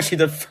 I'm actually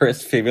the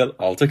first female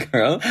altar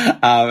girl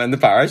in the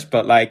parish,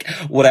 but like,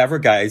 whatever,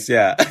 guys,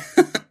 yeah.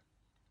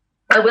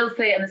 I will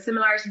say, and the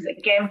similarities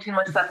again between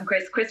myself and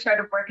Chris. Chris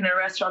started working in a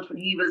restaurant when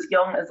he was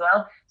young as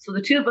well. So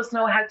the two of us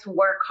know how to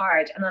work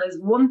hard. And that is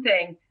one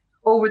thing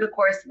over the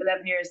course of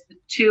 11 years, the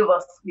two of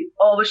us, we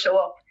always show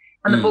up.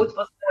 And the both of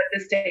us know at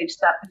this stage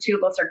that the two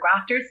of us are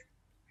grafters.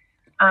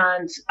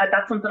 And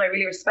that's something I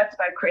really respect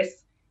about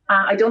Chris.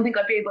 I don't think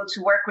I'd be able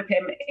to work with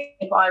him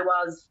if I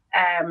was,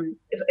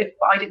 if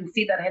I didn't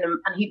see that in him,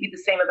 and he'd be the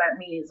same about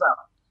me as well.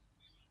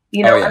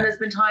 And there's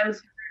been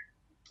times,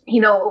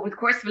 over the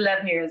course of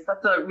 11 years,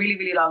 that's a really,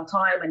 really long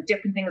time, and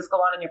different things go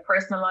on in your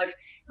personal life.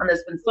 And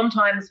there's been some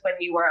times when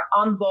you were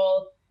on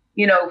ball,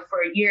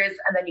 for years,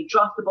 and then you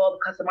drop the ball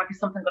because there might be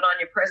something going on in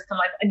your personal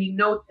life, and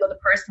the other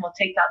person will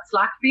take that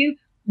slack for you.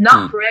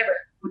 Not forever,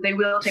 but they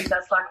will take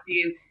that slack for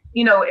you,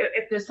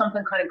 if there's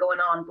something kind of going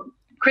on. But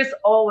Chris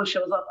always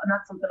shows up, and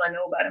that's something I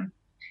know about him.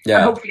 Yeah.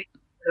 And hopefully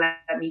he'll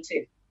let me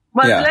too.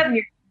 Well, it's 11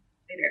 years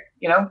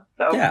later,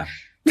 so. Yeah.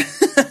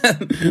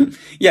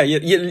 Yeah,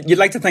 you'd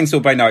like to think so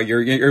by now.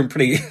 You're in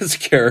pretty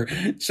secure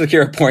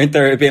point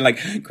there, being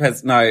like,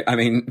 Chris, no, I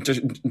mean,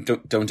 just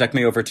don't take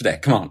me over today.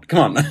 Come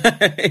on.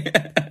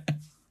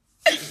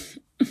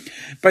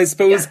 But I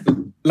suppose,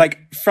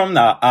 like, from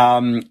that,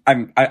 I'm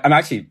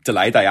actually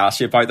delighted I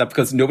asked you about that,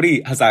 because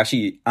nobody has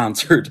actually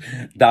answered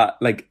that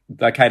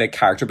kind of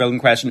character building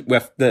question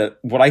with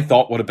what I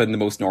thought would have been the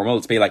most normal,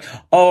 to be like,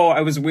 oh,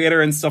 I was a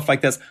waiter and stuff like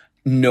this.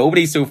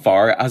 Nobody so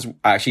far has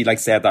actually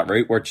said that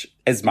route, which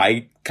is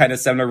my kind of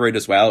similar route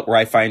as well, where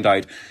I find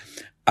out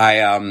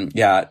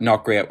I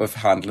not great with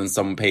handling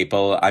some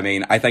people. I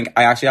mean, I think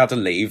I actually had to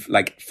leave,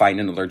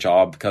 find another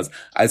job, because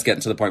I was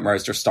getting to the point where I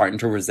was just starting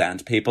to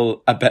resent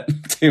people a bit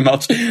too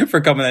much for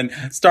coming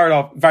in. Start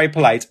off very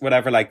polite,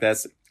 whatever, like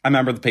this. I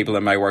remember the people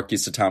in my work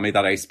used to tell me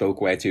that I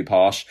spoke way too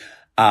posh,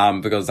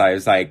 because I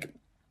was like,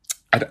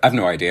 I have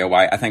no idea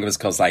why. I think it was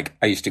because, I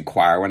used to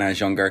choir when I was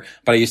younger,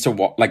 but I used to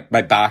walk,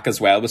 my back as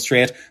well was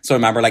straight. So I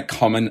remember,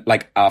 coming,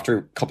 after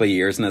a couple of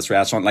years in this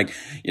restaurant,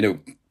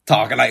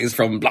 talking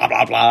from blah,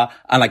 blah, blah,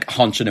 and,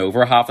 hunching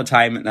over half the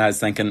time. And I was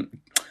thinking,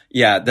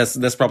 yeah,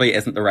 this probably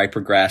isn't the right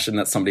progression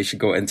that somebody should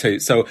go into.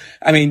 So,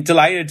 I mean,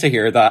 delighted to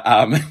hear that,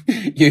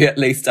 you at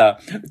least,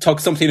 took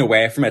something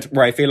away from it,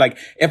 where I feel like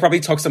it probably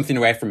took something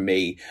away from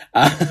me.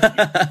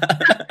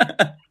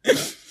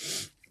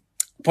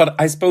 But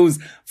I suppose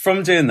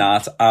from doing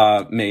that,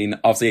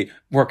 obviously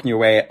working your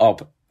way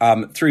up,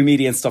 through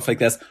media and stuff like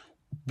this,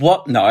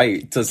 what now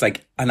does an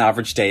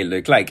average day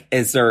look like?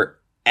 Is there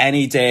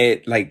any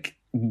day,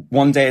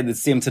 one day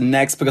that's same to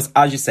next? Because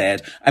as you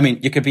said, I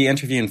mean, you could be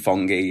interviewing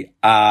fungi,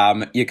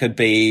 you could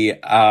be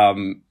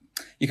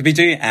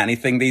doing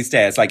anything these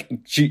days.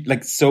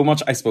 So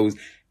much, I suppose,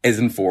 is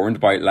informed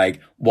about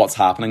what's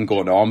happening,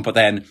 going on, but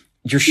then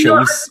your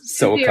show's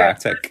so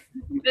eclectic.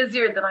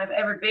 Busier than I've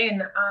ever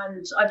been,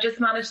 and I've just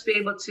managed to be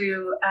able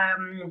to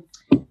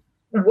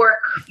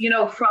work,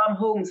 from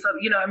home. So,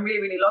 I'm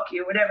really, really lucky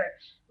or whatever.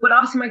 But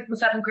obviously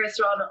myself and Chris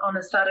are on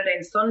a Saturday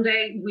and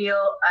Sunday.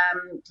 We'll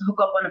hook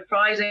up on a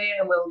Friday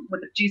and we'll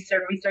with a producer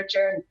and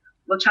researcher, and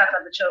we'll chat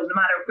about the show no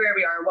matter where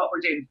we are or what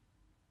we're doing.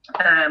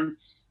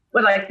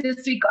 But like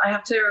this week, I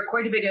have to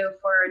record a video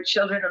for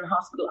Children in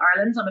Hospital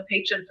Ireland. I'm a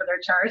patron for their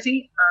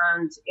charity,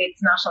 and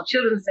it's National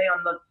Children's Day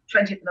on the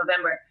 20th of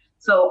November.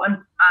 So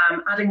I'm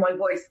adding my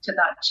voice to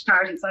that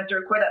charity. So I have to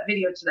record that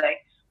video today.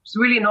 It's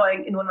really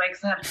annoying in one way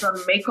because I have to put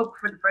on makeup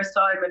for the first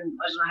time in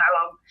I don't know how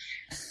long.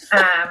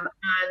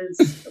 And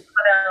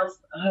what else?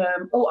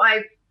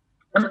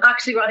 I'm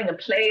actually writing a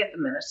play at the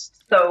minute.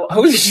 So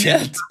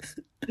shit!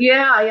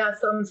 Yeah.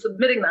 So I'm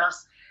submitting that,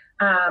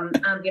 and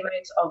the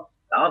amount of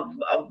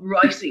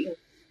writing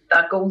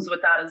that goes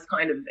with that is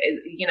kind of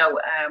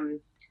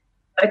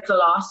it's a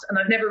lot. And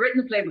I've never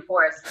written a play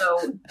before, so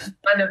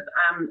kind of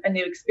a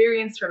new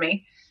experience for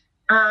me.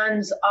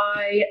 And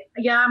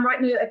I'm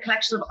writing a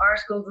collection of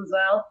articles as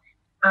well.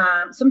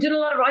 So I'm doing a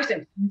lot of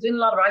writing.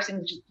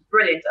 Which is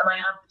brilliant. And I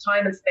have the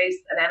time and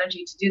space and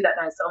energy to do that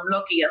now. So I'm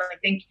lucky. And I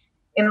think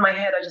in my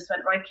head, I just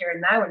went, right, Ciara,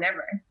 now or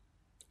never.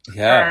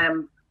 Yeah.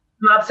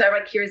 Obviously, I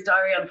write Ciara's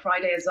Diary on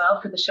Friday as well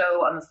for the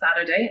show on a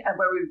Saturday,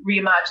 where we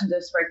reimagined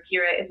this where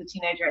Ciara is a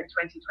teenager in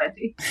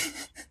 2020.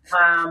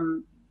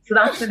 So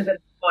that's been a bit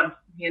of fun,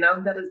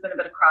 that has been a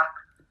bit of crack.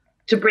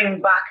 To bring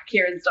back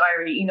Ciara's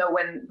Diary,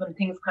 when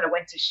things kind of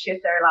went to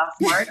shit there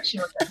last March,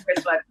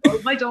 Chris like, well,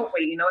 why don't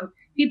we, and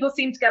people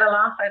seem to get a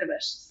laugh out of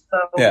it.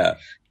 So, yeah.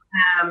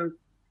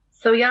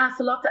 So it's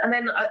a lot. And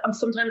then I'm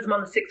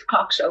on the 6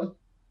 o'clock show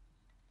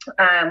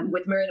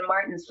with Miriam and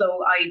Martin.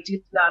 So I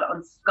do that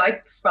on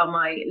Skype from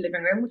my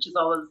living room, which is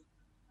always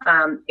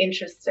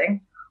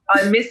interesting.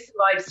 I miss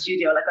live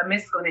studio. Like I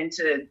miss going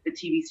into the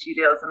TV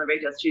studios and the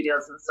radio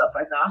studios and stuff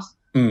like that.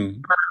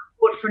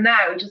 But for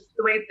now, just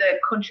the way the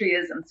country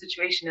is and the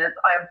situation is,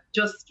 I have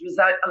just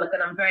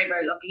and I'm very,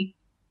 very lucky.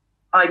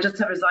 I just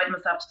have resigned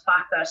myself to the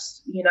fact that,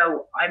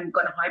 I'm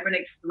going to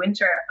hibernate for the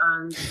winter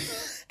and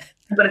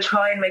I'm going to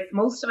try and make the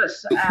most of it.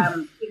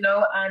 And,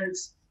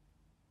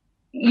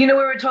 we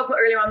were talking about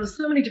earlier on, there's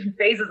so many different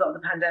phases of the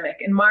pandemic.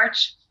 In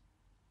March,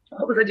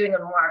 what was I doing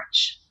in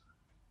March?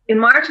 In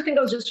March, I think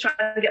I was just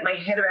trying to get my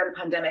head around the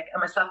pandemic, and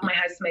myself and my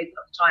housemates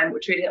at the time were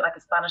treating it like a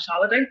Spanish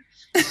holiday.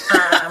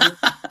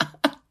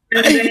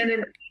 And then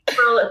in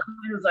April, it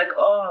was like,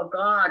 oh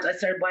God, I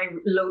started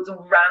buying loads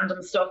of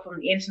random stuff on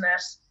the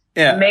internet.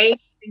 Yeah. May, I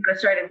think I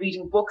started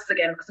reading books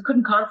again because I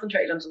couldn't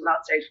concentrate until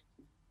that stage.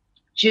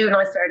 June,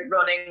 I started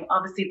running.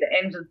 Obviously, the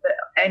end of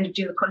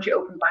June, the country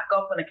opened back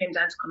up when I came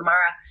down to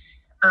Connemara,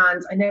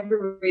 and I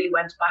never really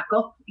went back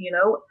up,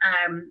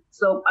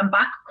 So I'm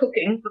back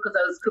cooking because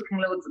I was cooking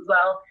loads as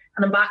well,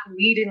 and I'm back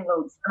reading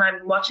loads, and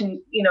I'm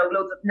watching,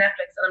 loads of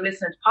Netflix, and I'm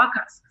listening to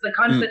podcasts because I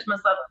kind of said to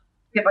myself,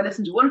 if I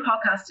listen to one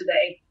podcast a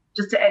day,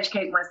 just to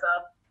educate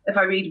myself, if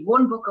I read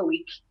one book a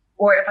week,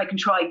 or if I can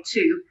try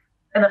 2,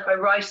 and if I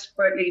write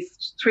for at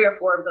least 3 or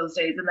 4 of those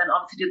days, and then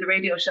obviously do the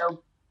radio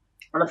show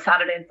on a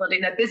Saturday and Sunday.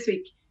 Now this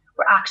week,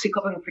 we're actually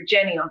covering for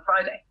Jenny on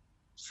Friday.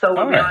 So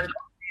we'll be on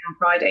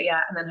Friday,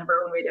 and then have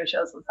our own radio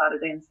shows on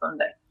Saturday and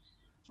Sunday.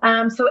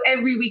 So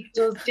every week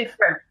does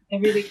differ.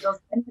 And it's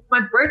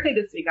my birthday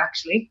this week,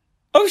 actually.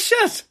 Oh,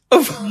 shit.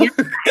 Oh.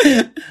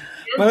 Yeah.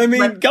 Well, I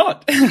mean,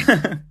 God.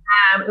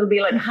 It'll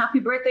be like, happy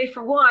birthday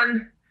for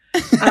one.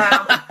 Which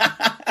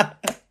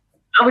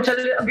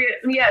it's going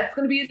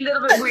to be a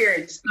little bit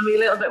weird. It's going to be a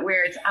little bit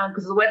weird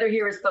because the weather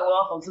here is so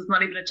awful, so there's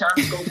not even a chance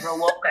to go for a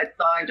walk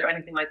outside or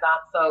anything like that.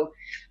 So,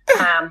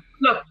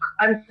 look,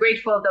 I'm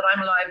grateful that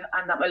I'm alive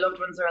and that my loved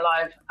ones are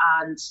alive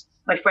and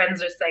my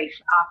friends are safe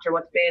after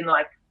what's been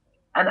like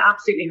an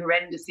absolutely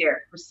horrendous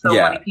year for so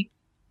many people.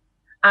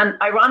 And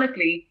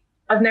ironically,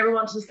 I've never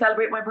wanted to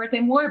celebrate my birthday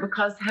more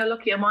because how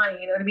lucky am I?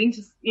 You know what I mean?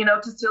 To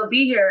still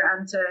be here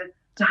and to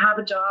have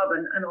a job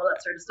and all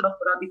that sort of stuff.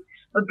 But I'll be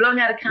blowing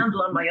out a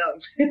candle on my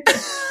own.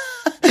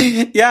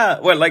 Yeah,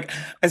 well, like,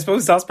 I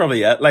suppose that's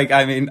probably it. Like,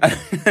 I mean,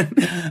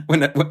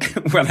 when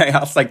I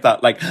ask like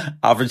that, like,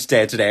 average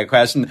day-to-day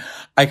question,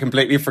 I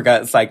completely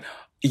forget. It's like,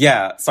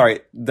 yeah, sorry,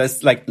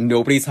 this, like,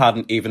 nobody's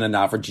had even an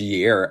average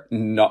year,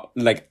 not,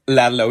 like,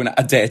 let alone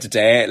a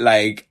day-to-day.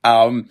 Like,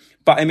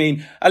 but I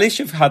mean, at least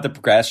you've had the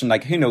progression.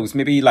 Like, who knows,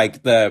 maybe,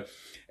 like, the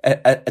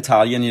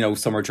Italian,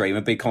 summer dream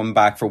would be coming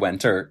back for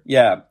winter.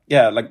 Yeah,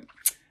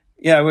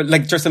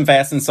 like just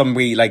invest in some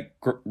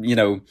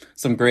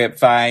some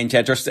grapevine.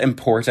 Yeah, just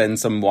import in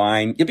some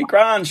wine. You'd be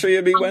grand. Sure,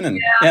 you'd be winning.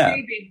 Yeah.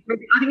 Maybe.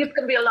 I think it's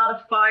going to be a lot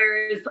of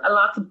fires,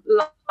 lots of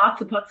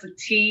pots of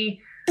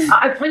tea.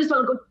 I just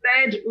want to go to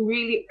bed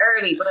really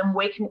early, but I'm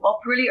waking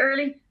up really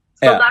early.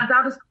 So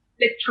that is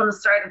flipped from the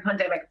start of the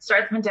pandemic. The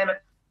start of the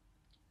pandemic,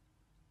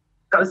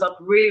 I was up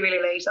really,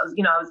 really late. I was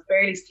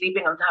barely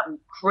sleeping. I was having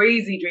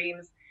crazy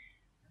dreams.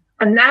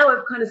 And now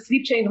I've kind of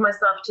sleep changed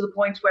myself to the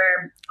point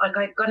where I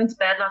got into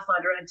bed last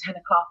night around 10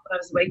 o'clock, but I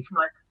was awake from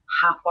like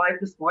 5:30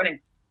 this morning.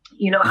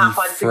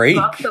 5:30, 6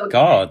 o'clock. So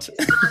God.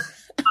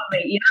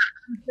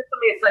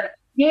 It's like,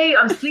 yay,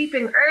 I'm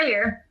sleeping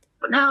earlier,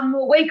 but now I'm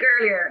awake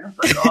earlier. And I was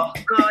like, oh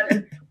God.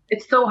 And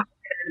it's so hard to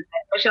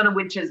especially on a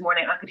winter's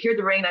morning. I could hear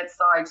the rain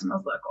outside, and I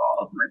was like,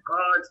 oh my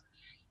God,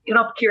 get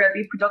up, Ciara,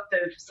 be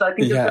productive. So I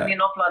think there's going to be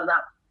an awful lot of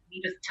that,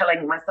 me just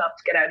telling myself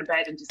to get out of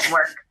bed and do some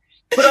work.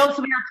 But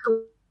also we have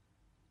to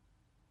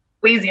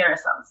go easy on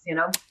ourselves, you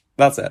know?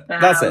 That's it.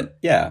 That's it.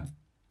 Yeah.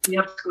 We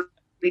have to go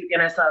easy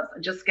on ourselves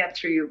and just get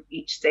through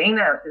each day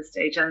now at this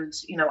stage. And,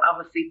 you know,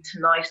 obviously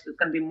tonight there's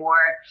going to be more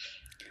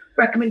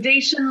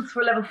recommendations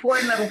for level 4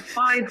 and level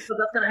 5, so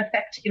that's going to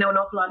affect, you know, an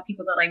awful lot of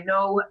people that I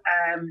know,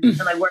 and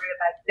I worry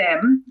about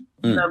them,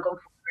 you know, going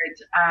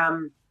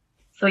forward.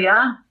 So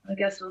yeah, I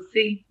guess we'll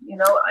see. You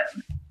know,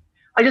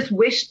 I just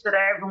wish that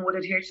everyone would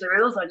adhere to the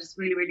rules. I just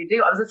really, really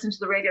do. I was listening to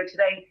the radio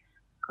today,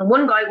 and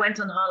one guy went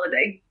on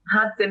holiday,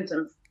 had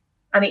symptoms,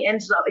 and he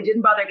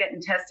didn't bother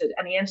getting tested,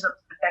 and he ended up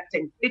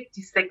affecting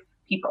 56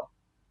 people,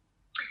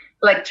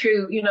 like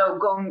through, you know,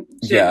 going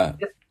to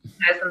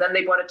house, and then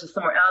they brought it to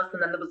somewhere else,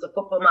 and then there was a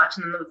football match,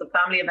 and then there was a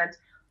family event.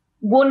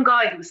 One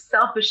guy who was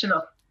selfish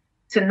enough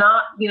to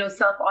not, you know,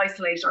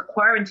 self-isolate or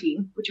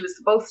quarantine, which he was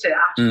supposed to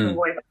after going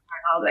away for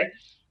holiday,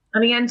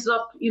 and he ended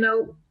up, you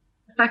know,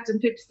 affecting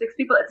 56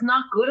 people. It's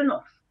not good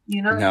enough,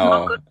 you know. It's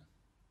not good.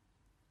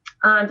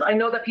 And I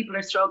know that people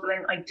are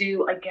struggling. I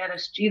get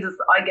it. Jesus,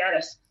 I get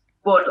it.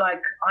 But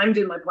like, I'm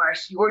doing my part,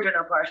 you're doing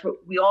our part,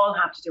 but we all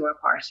have to do our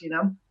part, you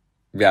know.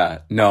 Yeah,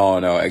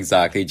 no,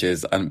 exactly,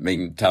 Jiz. I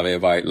mean, tell me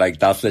about, like,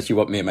 that's literally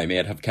what me and my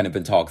mate have kind of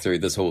been talking through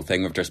this whole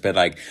thing. We've just been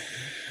like,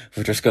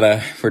 we're just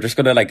gonna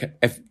like,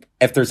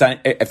 if there's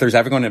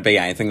ever going to be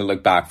anything to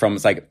look back from,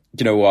 it's like,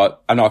 you know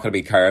what, I'm not going to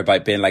be care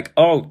about being like,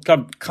 oh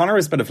God, Conor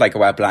was a bit of like a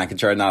wet blanket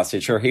during last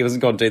year. Sure, he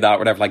wasn't going to do that,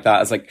 whatever like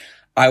that. It's like,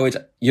 I would,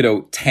 you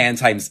know, 10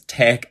 times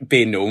take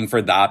being known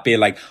for that, being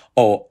like,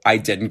 oh, I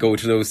didn't go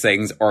to those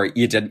things, or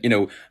you didn't, you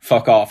know,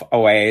 fuck off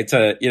away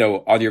to, you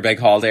know, on your big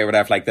holiday or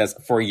whatever like this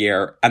for a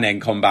year, and then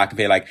come back and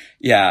be like,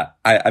 yeah,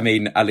 I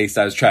mean, at least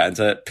I was trying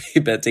to be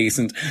a bit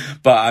decent.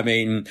 But I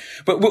mean,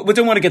 but we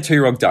don't want to get too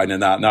rugged down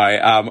in that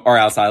now, or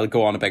else I'll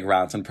go on a big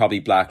rant and probably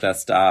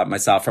blacklist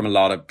myself from a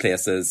lot of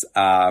places.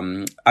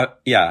 Yeah.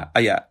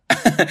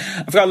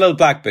 I've got a little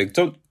black book.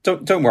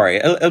 Don't worry,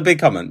 it'll be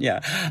coming. Yeah.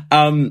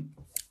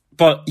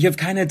 But you've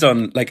kind of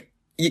done, like,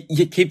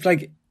 you keep,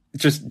 like,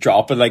 just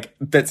dropping, like,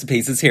 bits and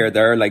pieces here and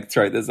there, like,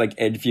 throughout this, like,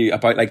 interview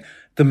about, like,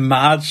 the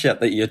mad shit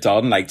that you've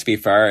done, like, to be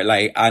fair,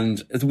 like,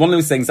 and it's one of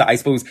those things that I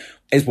suppose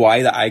is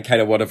why that I kind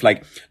of would have,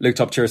 like,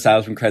 looked up to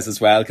yourself and Chris as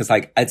well, because,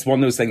 like, it's one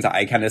of those things that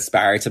I kind of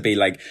aspire to be,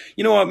 like,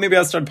 you know what, maybe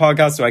I'll start a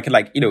podcast so I can,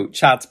 like, you know,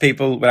 chat to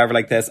people, whatever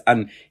like this,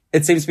 and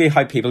it seems to be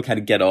how people kind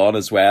of get on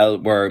as well,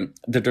 where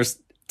they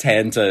just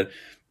tend to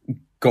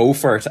go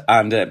for it,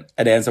 and it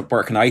ends up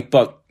working out.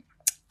 But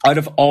out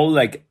of all,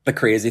 like, the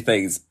crazy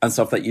things and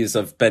stuff that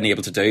you've been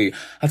able to do,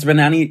 has there been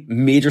any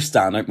major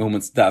standout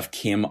moments that have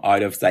came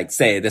out of, like,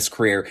 say, this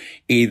career,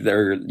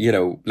 either, you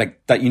know, like,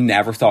 that you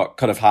never thought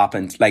could have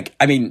happened? Like,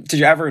 I mean, did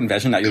you ever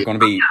envision that you were going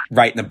to be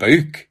writing a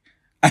book?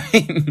 I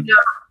mean... Yeah.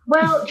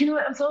 Well, you know,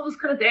 it was always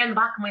kind of there in the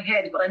back of my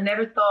head, but I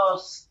never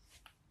thought...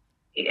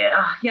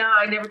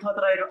 I never thought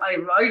that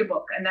I'd write a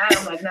book. And now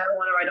I'm like, now I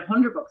want to write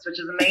 100 books, which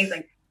is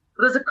amazing.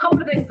 But there's a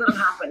couple of things that have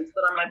happened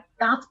that I'm like,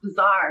 that's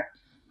bizarre.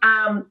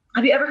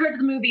 Have you ever heard of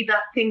the movie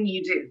That Thing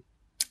You Do?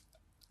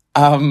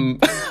 I'm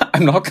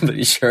not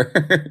completely sure.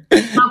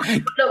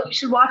 No, you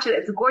should watch it.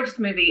 It's a gorgeous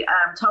movie.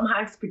 Tom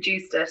Hanks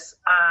produced it,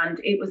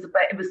 and it was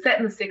set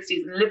in the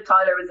 60s, and Liv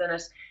Tyler was in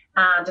it,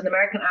 and an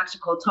American actor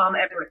called Tom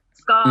Everett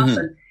Scott,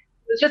 and it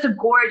was just a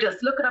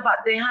gorgeous. Look it up.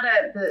 They had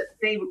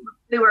they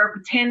were a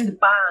pretend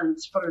band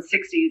from the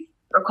 60s.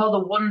 They're called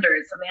The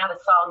Wonders, and they had a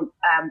song,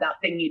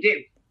 That Thing You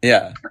Do.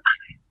 Yeah.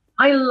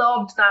 I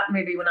loved that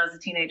movie when I was a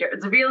teenager.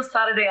 It's a real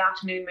Saturday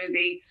afternoon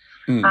movie.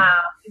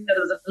 There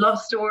was a love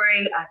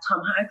story.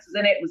 Tom Hanks was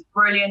in it. It was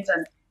brilliant.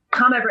 And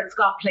Tom Everett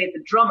Scott played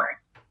the drummer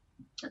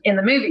in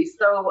the movie.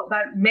 So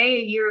about May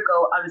a year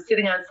ago, I was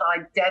sitting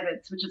outside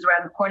Devitt's, which is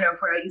around the corner of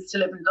where I used to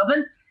live in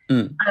Dublin.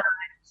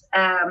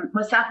 And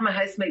myself and my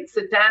housemate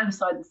sit down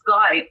beside this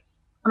guy.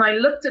 And I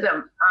looked at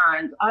him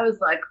and I was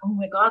like, oh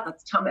my God,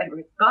 that's Tom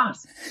Everett Scott.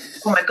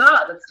 Oh my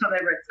God, that's Tom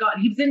Everett Scott.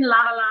 He was in La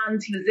La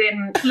Land.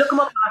 Look him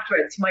up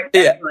afterwards. You might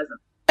recognize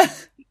him.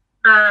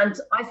 And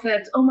I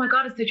said, oh my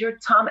God, I said, you're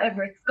Tom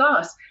Everett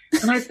Scott.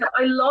 And I said,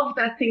 I love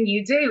That Thing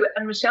You Do.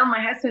 And Michelle,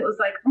 my housemate, was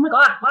like, oh my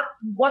God,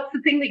 what's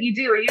the thing that you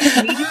do? Are you a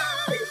comedian?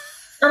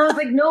 And I was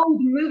like, no, the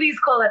movie's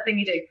called That Thing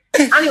You Do.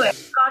 Anyway,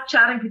 we got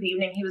chatting for the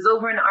evening. He was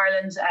over in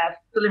Ireland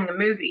filming a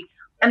movie.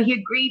 And he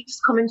agreed to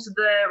come into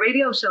the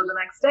radio show the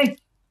next day.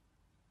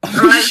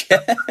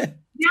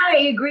 Yeah,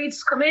 he agreed to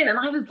come in, and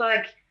I was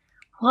like,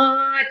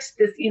 what?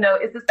 This, you know,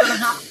 is this going to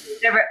happen?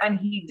 Whatever. And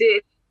he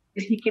did.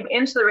 He came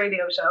into the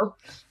radio show,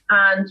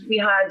 and we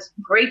had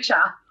great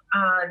chat,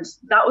 and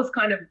that was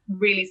kind of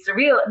really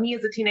surreal. Me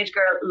as a teenage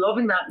girl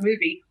loving that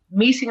movie,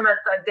 meeting him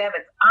outside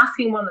Devitt's,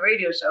 asking him on the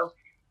radio show,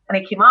 and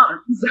he came on.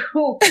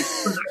 So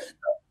it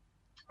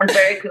was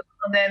very cool.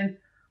 And then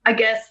I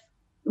guess,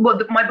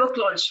 my book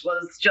launch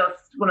was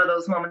just one of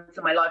those moments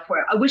in my life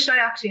where I wish I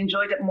actually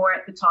enjoyed it more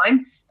at the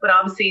time. But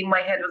obviously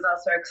my head was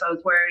elsewhere because I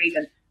was worried.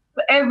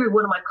 But every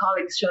one of my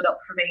colleagues showed up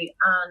for me.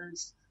 And,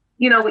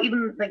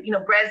 even like,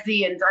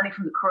 Brezzy and Danny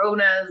from the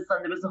Coronas,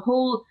 and there was a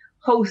whole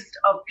host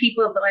of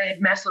people that I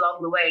had met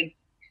along the way.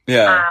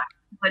 Yeah.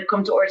 I'd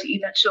come to RTE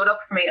that showed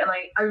up for me, and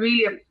I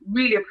really,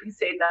 really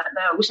appreciate that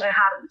now. I wish I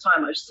had at the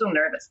time. I was so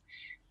nervous.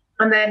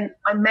 And then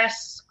I met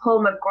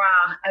Paul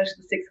McGrath out of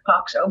the 6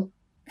 o'clock show,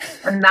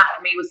 and that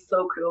for me was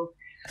so cool.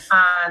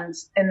 And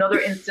another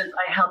instance,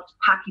 I helped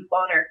Packie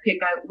Bonner pick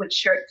out which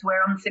shirt to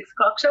wear on the 6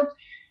 o'clock show.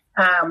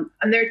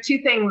 And there are two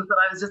things that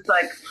I was just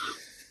like,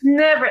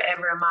 never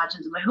ever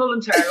imagined in my whole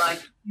entire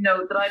life,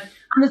 and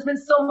there's been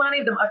so many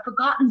of them. I've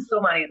forgotten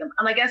so many of them.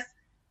 And I guess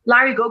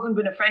Larry Gogan,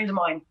 being a friend of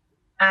mine,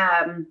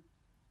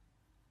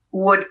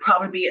 would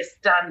probably be a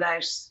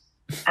standout,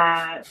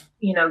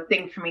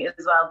 thing for me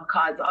as well,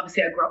 because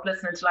obviously I grew up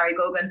listening to Larry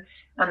Gogan,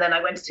 and then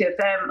I went to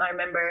 2FM, and I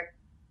remember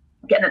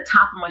getting a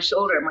tap on my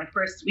shoulder my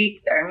first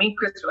week there. Me and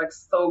Chris were like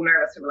so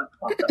nervous. We were like,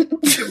 what the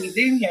fuck are we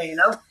doing here,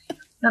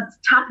 That's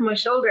tapping my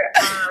shoulder,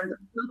 and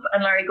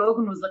Larry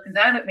Gogan was looking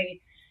down at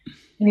me,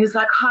 and he was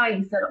like, hi.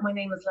 He said, my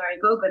name is Larry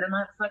Gogan, and I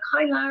was like,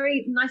 hi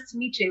Larry, nice to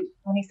meet you.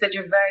 And he said,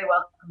 you're very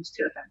welcome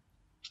to 2FM.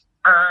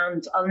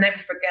 And I'll never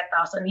forget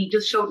that. And he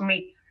just showed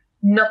me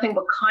nothing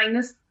but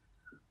kindness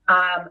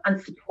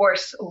and support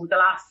over the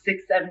last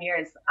 6-7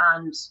 years.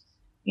 And,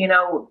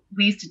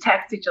 we used to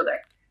text each other.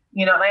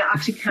 And I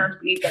actually can't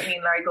believe that me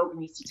and Larry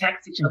Gogan used to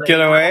text each other.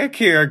 Get away,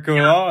 Ciara, go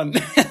on.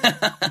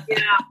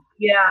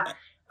 Yeah.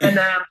 And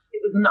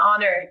it was an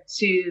honour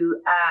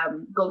to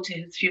go to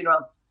his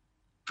funeral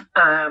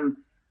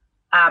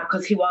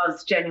because he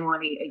was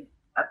genuinely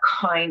a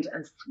kind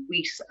and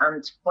sweet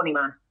and funny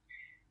man.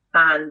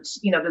 And,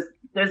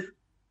 there's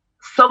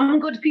some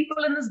good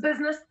people in this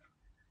business.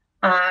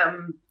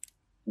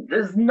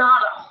 There's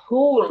not a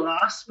whole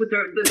lot, but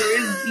there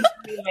is,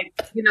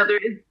 there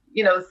is,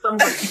 some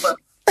good people.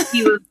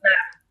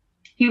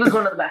 He was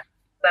one of the best,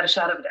 without a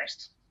shadow of a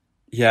doubt.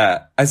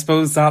 Yeah, I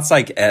suppose that's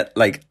like it,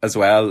 like as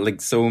well,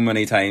 like so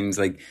many times,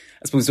 like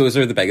I suppose those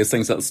are the biggest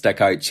things that'll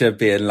stick out to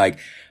being like,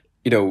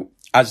 as you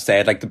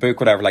said, like the book,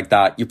 whatever, like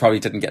that, you probably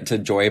didn't get to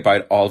enjoy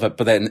about all of it,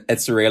 but then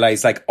it's to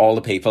realize like all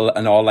the people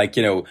and all like,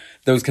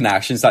 those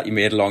connections that you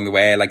made along the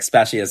way, like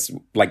especially as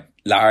like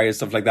Larry and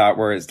stuff like that,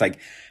 where it's like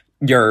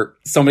you're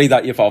somebody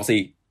that you've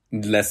obviously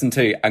listened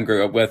to and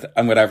grew up with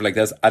and whatever like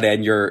this, and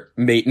then you're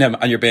meeting him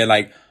and you're being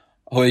like,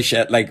 holy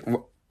shit, like,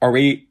 are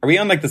we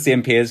on like the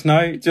same page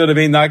now? Do you know what I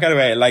mean? That kind of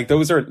way. Like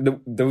those are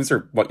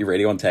what you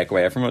really want to take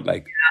away from it.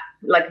 Like,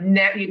 like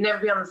you'd never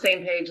be on the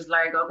same page as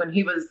Larry Gogan.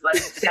 He was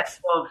like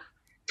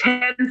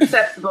 10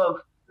 steps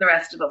above the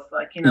rest of us.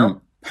 Like, I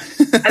don't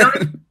think there's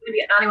going to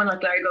be anyone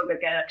like Larry Gogan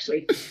again,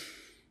 actually.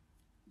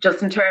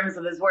 Just in terms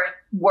of his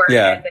work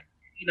ethic.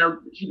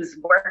 He was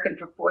working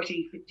for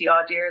 40, 50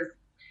 odd years.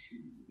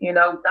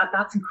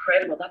 That's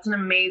incredible. That's an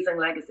amazing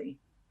legacy.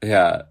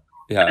 Yeah.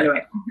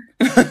 Anyway.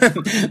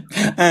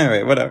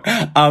 Anyway, whatever.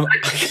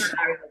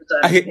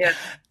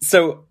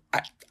 So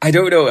I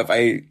don't know if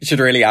I should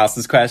really ask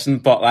this question,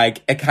 but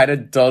like it kind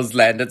of does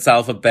lend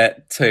itself a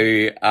bit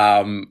to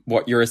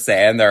what you were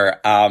saying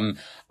there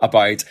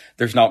about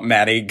there's not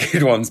many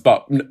good ones,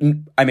 but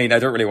I mean I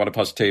don't really want to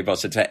push too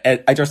much into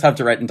it. I just have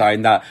to written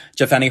down that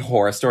do you have any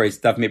horror stories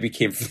that maybe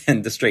came from the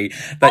industry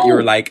that you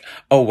were like,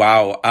 oh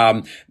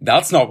wow,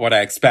 that's not what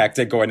I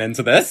expected going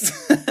into this.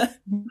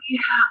 Yeah,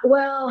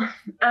 well,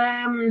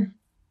 on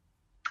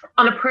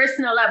a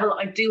personal level,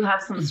 I do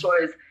have some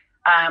stories,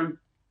 that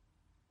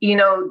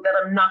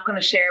I'm not going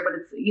to share, but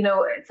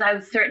it's how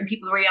certain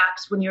people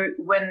react when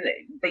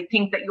they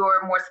think that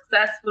you're more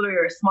successful or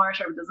you're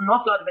smarter. There's an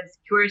awful lot of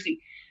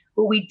insecurity.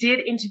 But we did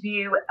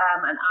interview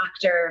an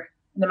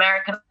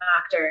American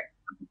actor,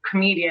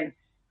 comedian.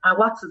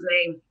 What's his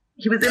name?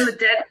 He was in the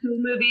Deadpool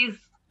movies.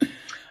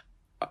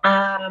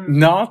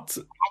 Not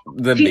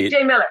the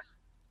TJ Miller.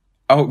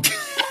 Oh.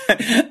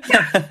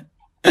 Yeah.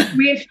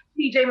 We had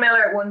TJ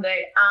Miller one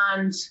day,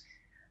 and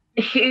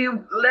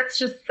let's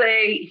just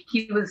say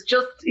he was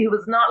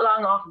not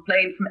long off a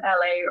plane from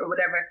LA or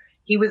whatever.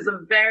 He was a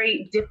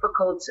very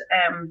difficult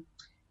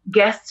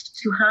guest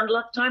to handle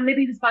at the time.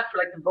 Maybe he was back for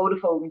like the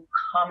Vodafone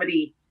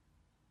comedy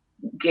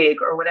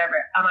gig or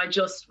whatever. And I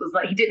just was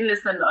like, he didn't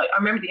listen. I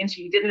remember the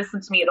interview. He didn't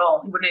listen to me at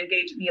all. He wouldn't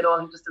engage with me at all.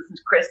 He just listened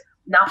to Chris.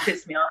 And that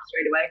pissed me off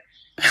straight away.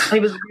 He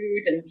was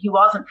rude and he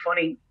wasn't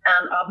funny.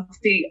 And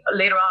obviously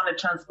later on it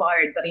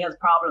transpired that he has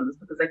problems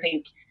because I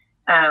think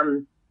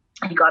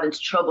he got into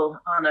trouble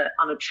on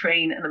a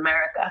train in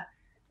America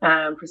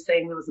for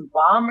saying there was a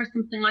bomb or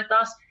something like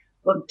that.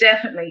 But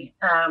definitely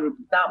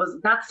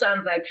that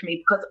stands out for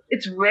me because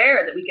it's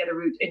rare that we get a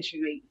rude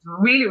interview. It's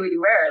really, really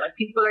rare. Like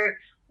people are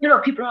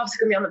obviously going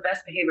to be on the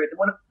best behavior.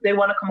 They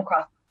want to come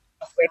across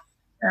this way.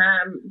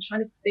 I'm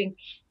trying to think.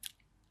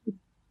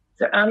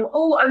 I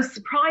was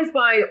surprised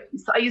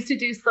I used to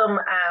do some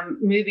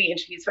movie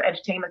interviews for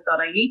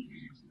entertainment.ie,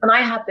 and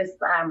I had this,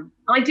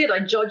 I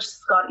judged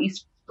Scott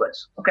Eastwood,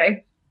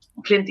 okay?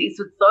 Clint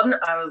Eastwood's son.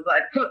 I was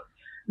like,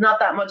 not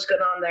that much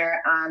going on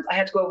there, and I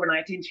had to go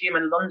overnight to interview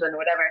him in London or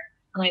whatever,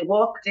 and I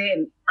walked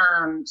in,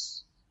 and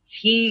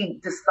he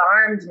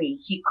disarmed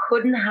me.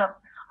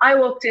 I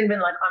walked in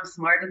being like, I'm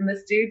smarter than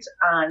this dude,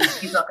 and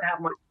he's not going to have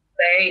much to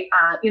say,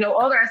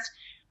 all the rest.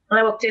 And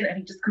I walked in and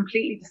he just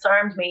completely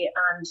disarmed me.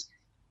 And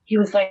he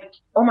was like,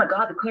 oh my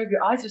God, the color of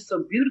your eyes are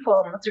so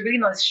beautiful. And that's a really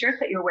nice shirt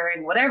that you're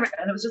wearing, whatever.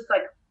 And it was just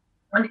like,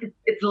 and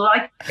it's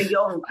like a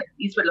young Clint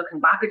Eastwood looking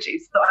back at you.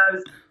 So I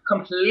was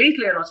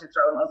completely on utter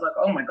thrown. I was like,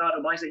 oh my God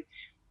almighty.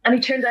 And he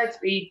turned out to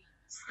be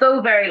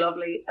so very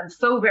lovely and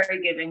so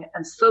very giving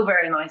and so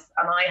very nice.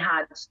 And I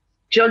had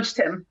judged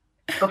him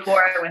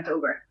before I went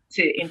over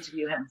to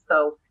interview him.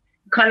 So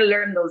kind of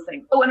learned those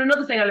things. Oh, and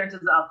another thing I learned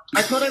as well,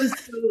 I thought I was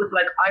cool with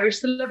like Irish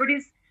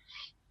celebrities.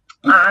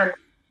 And,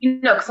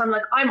 because I'm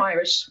like, I'm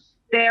Irish,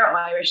 they're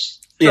Irish.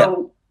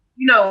 So,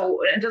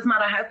 it doesn't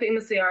matter how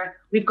famous they are,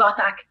 we've got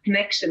that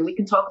connection. We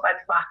can talk about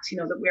the fact,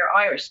 that we're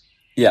Irish.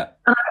 Yeah.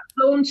 And I was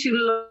flown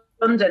to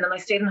London and I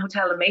stayed in a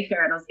hotel in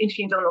Mayfair and I was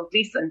interviewing Donald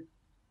Gleeson.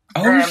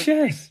 Oh,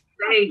 shit.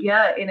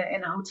 Yeah, in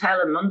a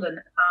hotel in London.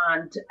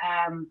 And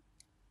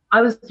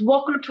I was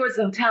walking up towards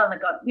the hotel and I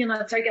got,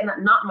 I started getting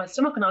that knot in my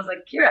stomach and I was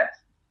like, Ciara,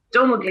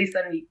 Donald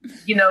Gleeson,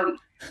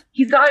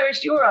 he's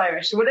Irish, you're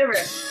Irish, or whatever.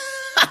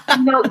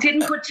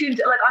 Didn't put two,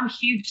 like, I'm a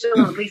huge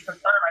Donald Gleeson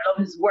fan. I love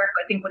his work.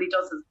 I think what he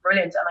does is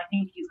brilliant. And I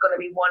think he's going to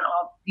be one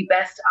of the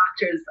best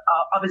actors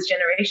of his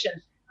generation.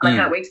 And I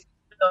can't wait to see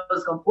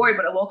those going forward.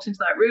 But I walked into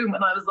that room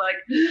and I was like,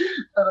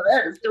 oh,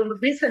 there's Donald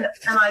Gleeson.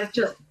 And I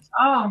just,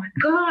 oh my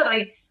God,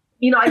 I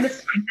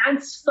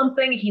mispronounced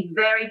something. He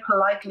very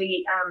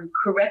politely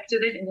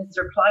corrected it in his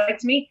reply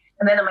to me.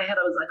 And then in my head,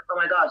 I was like, oh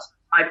my God,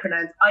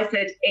 I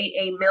said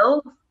A.A.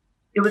 Mills.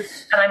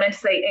 And I meant to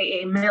say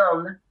A.A.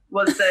 Milne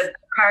was the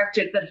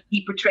character that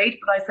he portrayed,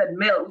 but I said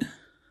Mills.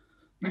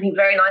 And he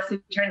very nicely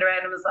turned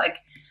around and was like,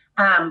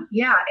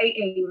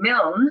 A.A.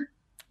 Milne.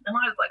 And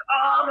I was like,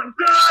 oh my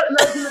God. And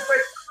that was in the first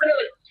time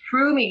it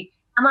threw me.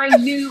 And I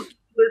knew it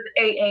was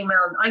A.A.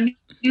 Milne. I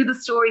knew the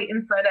story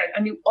inside out. I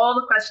knew all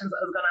the questions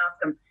I was going to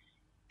ask him.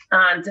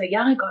 And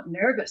I got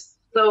nervous.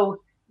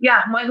 So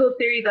my whole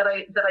theory that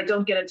I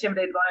don't get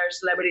intimidated by Irish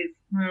celebrities,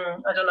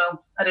 I don't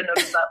know. I didn't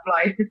notice that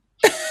fly.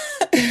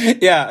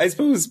 Yeah, I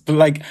suppose, but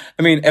like,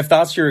 I mean, if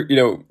that's your,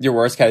 your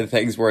worst kind of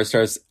things, where it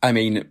starts,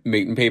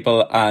 meeting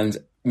people and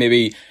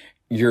maybe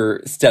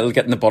you're still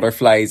getting the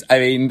butterflies. I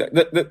mean,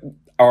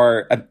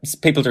 or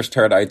people just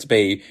turn out to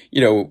be,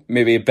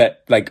 maybe a bit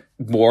like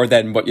more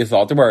than what you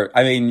thought they were.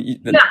 I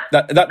mean,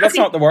 that's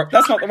not the worst.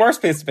 That's not the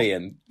worst place to be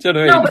in. Do you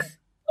know what I mean? But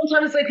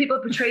sometimes like people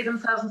portray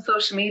themselves on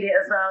social media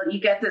as well. You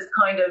get this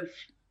kind of,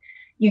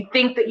 you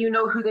think that you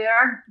know who they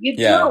are. You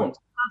don't.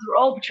 We're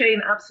all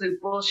portraying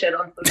absolute bullshit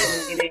on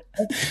social media.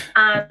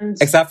 And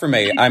except for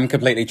me, I'm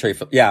completely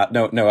truthful. Yeah,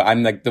 no,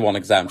 I'm like the one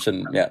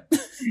exemption. Yeah.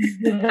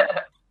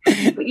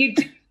 But you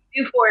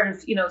do form,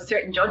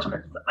 certain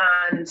judgments,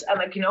 and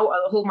like, I'll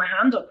hold my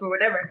hand up or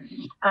whatever.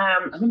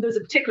 I think there was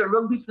a particular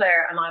rugby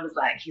player, and I was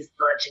like, he's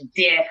such a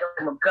dick.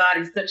 Oh my God,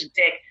 he's such a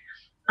dick.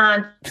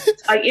 And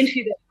I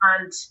interviewed him,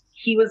 and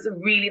he was a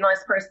really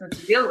nice person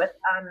to deal with,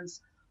 and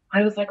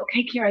I was like,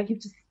 okay, Ciara, you have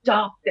to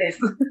stop this.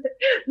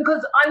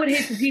 Because I would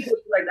hate for people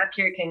to be like, that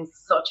Ciara King's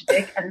such a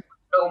dick and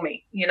know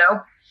me,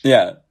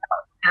 Yeah.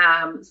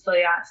 So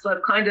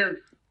I've kind of,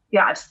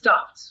 I've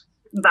stopped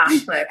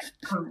that. Like,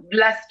 I'm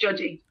less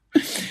judgy.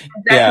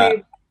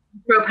 Definitely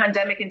throw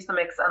pandemic into the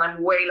mix and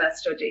I'm way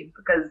less judgy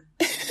because,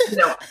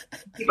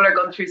 people are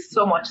going through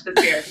so much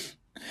this year.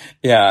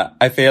 Yeah,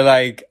 I feel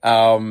like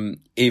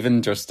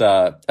even just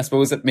I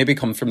suppose it maybe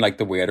comes from like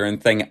the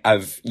waitering thing.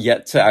 I've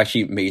yet to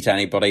actually meet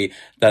anybody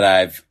that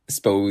I've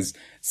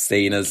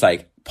seen as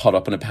like put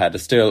up on a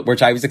pedestal,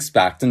 which I was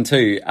expecting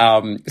to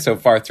so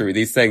far through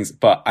these things.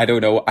 But I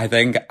don't know. I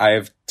think I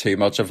have too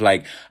much of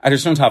like, I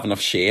just don't have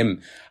enough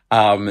shame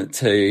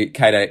to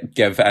kind of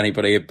give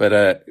anybody a bit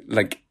of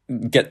like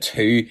get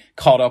too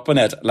caught up in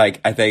it.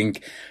 Like I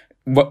think,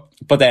 but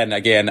then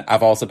again,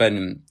 I've also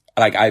been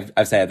like,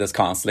 I've said this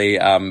constantly,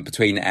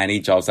 between any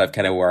jobs I've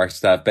kind of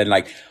worked, that I've been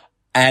like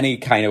any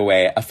kind of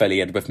way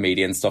affiliated with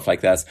media and stuff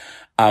like this.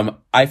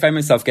 I find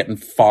myself getting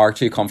far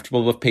too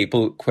comfortable with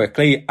people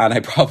quickly. And I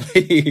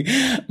probably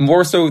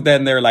more so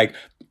than they're like,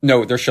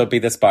 no, there should be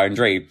this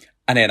boundary.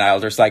 And then I'll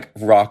just like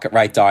rock it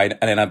right down.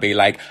 And then I'll be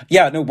like,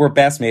 yeah, no, we're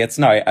best mates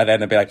now. And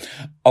then I'll be like,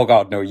 oh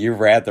God, no, you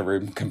read the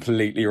room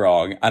completely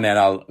wrong. And then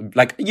I'll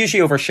like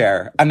usually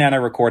overshare. And then I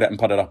record it and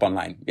put it up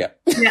online. Yeah.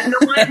 Yeah, no,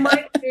 my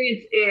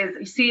experience is,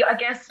 you see, I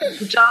guess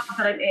the job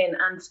that I'm in,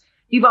 and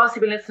you've obviously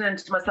been listening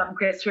to myself and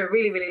Chris for a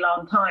really, really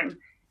long time.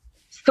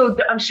 So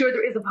I'm sure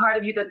there is a part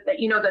of you that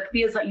that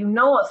feels that you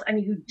know us,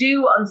 and you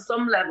do on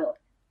some level.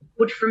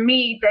 But for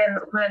me, then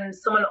when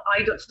someone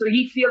so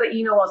you feel that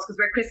you know us because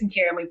we're Chris and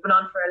Ciara and we've been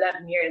on for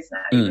 11 years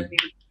now, even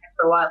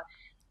for a while.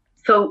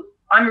 So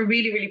I'm a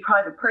really, really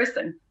private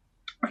person.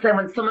 So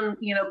when someone,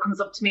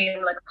 comes up to me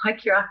and like, hi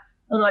Ciara,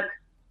 I'm like,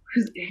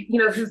 who's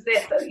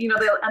this?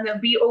 They'll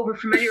be over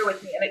familiar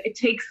with me, and it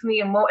takes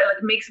me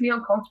it makes me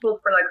uncomfortable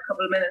for like a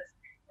couple of minutes,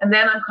 and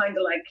then I'm kind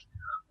of like,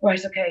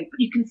 right, okay. But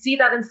you can see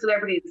that in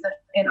celebrities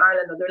in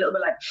Ireland, they're a little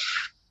bit like.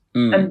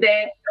 And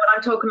then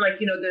I'm talking like,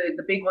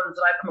 the big ones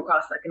that I've come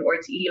across, like in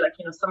RTE, like,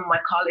 some of my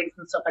colleagues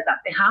and stuff like that,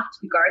 they have to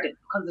be guarded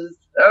because there's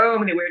so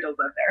many weirdos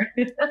out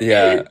there.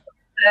 Yeah.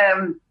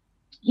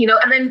 you know,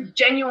 and then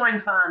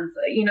genuine fans,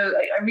 you know,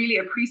 I really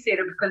appreciate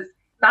it because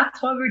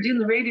that's why we're doing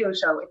the radio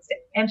show. It's to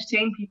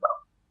entertain people.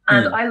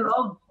 And I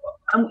love,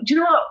 do you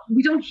know what?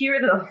 We don't hear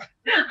them.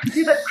 I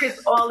do that,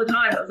 Chris, all the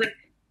time. I was like,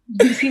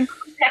 you see no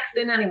one text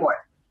in anymore.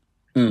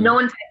 No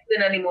one texts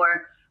in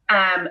anymore.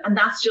 And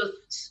that's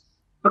just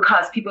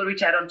because people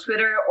reach out on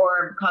Twitter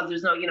or because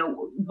there's no, you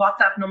know,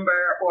 WhatsApp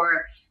number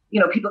or, you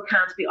know, people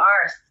can't be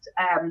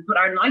arsed. But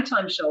our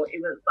nighttime show,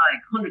 it was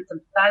like hundreds and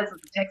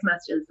thousands of text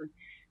messages. And,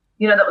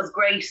 you know, that was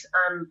great.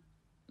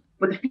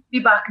 With the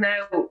feedback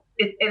now,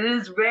 it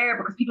is rare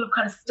because people have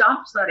kind of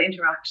stopped that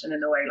interaction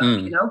in a way,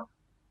 like, you know.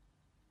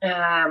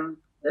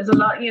 There's a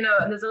lot, you know,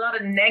 and there's a lot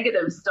of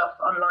negative stuff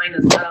online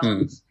as well.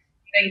 And,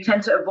 you know, you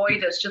tend to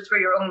avoid it just for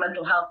your own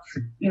mental health,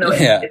 you know,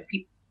 if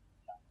people,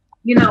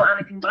 you know,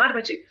 anything bad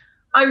about you.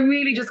 I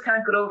really just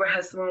can't get over how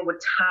someone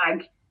would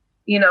tag,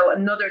 you know,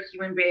 another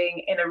human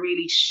being in a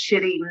really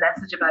shitty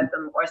message about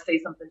them or say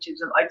something to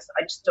them.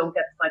 I just don't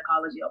get the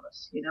psychology of it,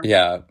 you know?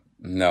 Yeah.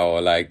 No,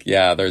 like,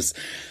 yeah, there's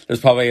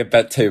probably a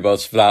bit too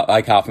much for that,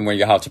 like, happening where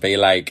you have to be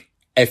like,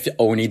 if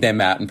only they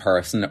met in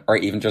person or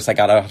even just like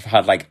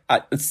had like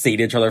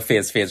seen each other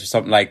face to face or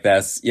something like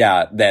this,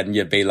 yeah, then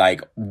you'd be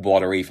like,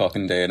 what are we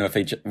fucking doing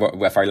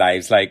with our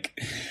lives? Like,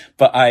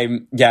 but I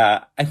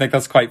think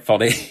that's quite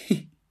funny.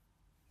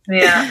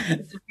 Yeah,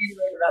 it's a really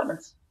great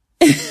development.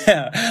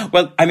 Yeah.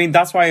 Well, I mean,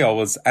 that's why I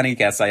always, any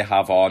guests I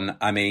have on,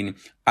 I mean,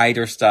 I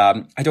just,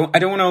 I don't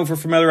want to over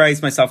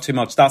familiarize myself too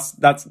much. That's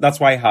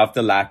why I have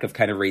the lack of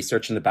kind of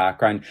research in the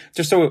background.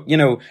 Just so, you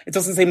know, it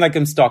doesn't seem like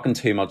I'm stalking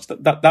too much.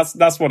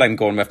 That's what I'm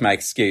going with my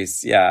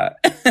excuse. Yeah.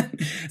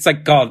 It's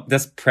like, God,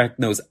 this prick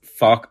knows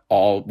fuck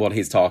all what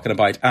he's talking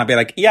about. And I'll be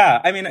like, yeah,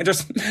 I mean, I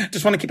just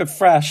want to keep it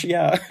fresh.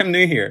 Yeah. I'm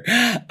new here.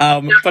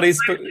 But he's,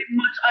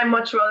 I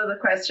much rather the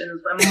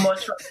questions. I'm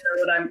much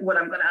rather what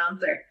I'm going to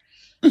answer.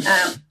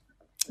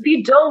 If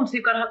you don't,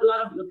 you've got a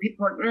lot of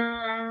people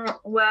going,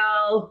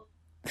 well,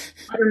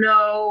 I don't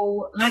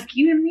know. Like,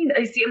 you know what I mean?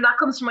 I see, and that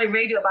comes from my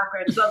radio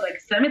background as well.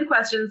 Like, send me the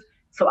questions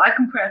so I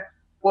can prep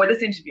for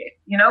this interview,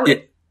 you know? Yeah.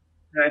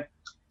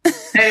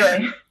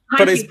 Anyway,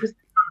 thank you for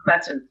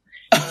questions.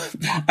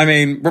 I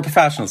mean, we're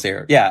professionals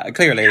here. Yeah,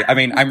 clearly. I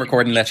mean, I'm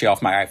recording literally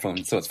off my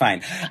iPhone, so it's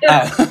fine.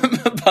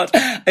 But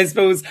I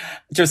suppose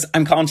just,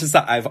 I'm conscious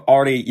that I've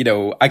already, you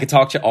know, I could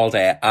talk to you all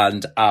day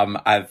and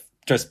I've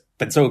just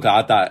been so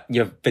glad that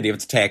you've been able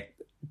to take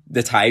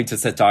the time to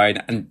sit down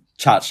and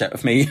chat shit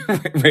with me,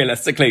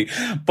 realistically.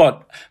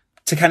 But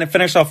to kind of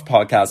finish off the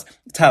podcast,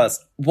 tell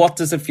us, what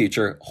does the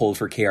future hold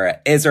for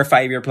Ciara? Is there a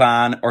 5-year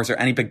plan, or is there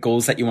any big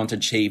goals that you want to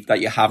achieve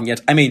that you haven't yet?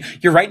 I mean,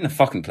 you're writing a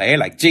fucking play,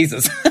 like,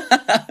 Jesus.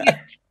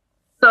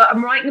 So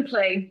I'm writing a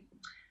play,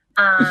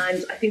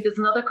 and I think there's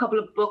another couple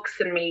of books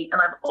in me,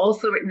 and I've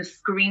also written a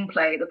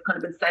screenplay that's kind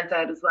of been sent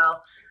out as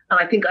well. And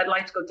I think I'd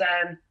like to go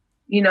down,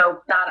 you know,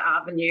 that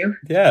avenue.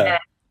 Yeah.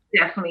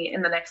 Definitely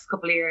in the next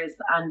couple of years,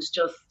 and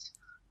just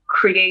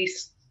create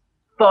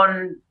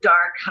fun,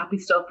 dark, happy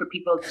stuff for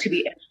people to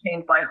be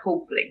entertained by,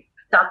 hopefully.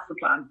 That's the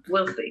plan.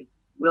 We'll see.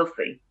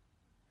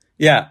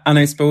 Yeah, and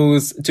I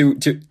suppose,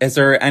 is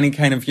there any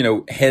kind of, you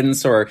know,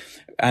 hints or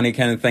any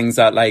kind of things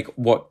that, like,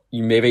 what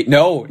you maybe...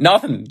 No,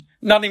 nothing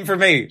for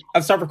me.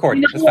 I've stopped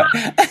recording. You know,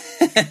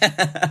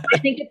 I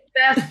think it's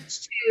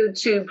best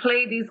to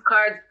play these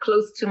cards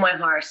close to my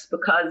heart,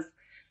 because,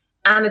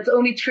 and it's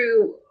only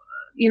true,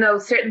 you know,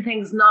 certain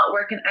things not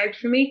working out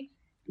for me,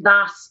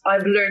 that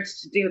I've learned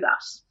to do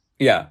that.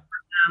 Yeah.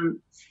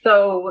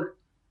 So,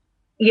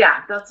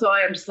 yeah, that's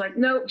why I'm just like,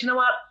 no, do you know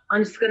what?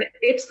 I'm just going to,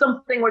 if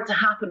something were to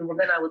happen, well,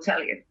 then I will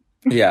tell you.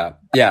 Yeah.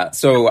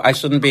 So I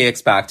shouldn't be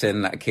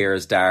expecting that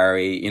Ciara's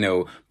Diary, you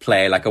know,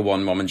 play like a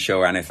one-woman show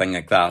or anything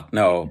like that.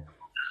 No.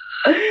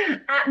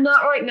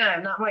 Not right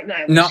now.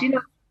 No. You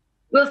know,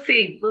 we'll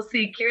see.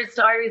 Ciara's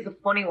Diary is a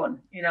funny one.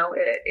 You know,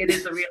 it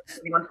is a real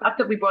funny one. The fact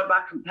that we brought it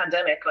back from the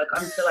pandemic, like,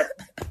 I'm still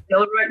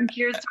writing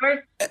Ciara's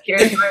Diary.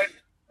 Ciara's Diary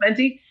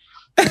 20.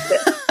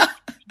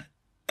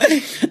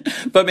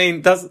 But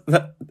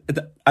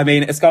I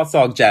mean, it's got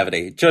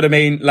longevity. Do you know what I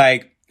mean?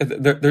 Like,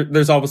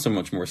 there's always so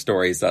much more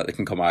stories that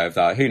can come out of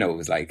that. Who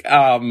knows? Like,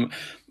 but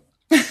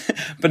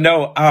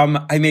no,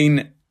 I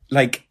mean,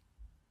 like,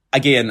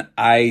 again,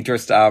 I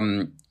just,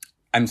 I'm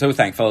so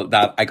thankful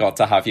that I got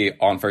to have you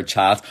on for a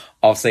chat.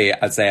 Obviously,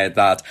 I said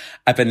that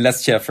I've been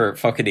listening to you for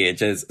fucking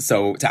ages.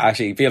 So to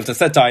actually be able to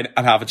sit down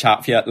and have a chat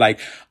with you like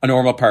a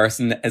normal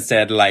person,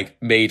 instead of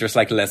like me just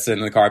like listening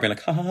in the car being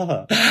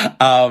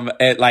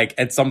like,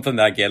 it's something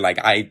that, again, like,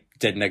 I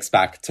didn't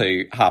expect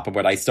to happen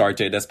when I started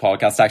doing this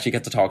podcast, to actually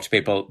get to talk to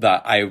people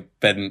that I've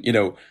been, you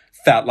know,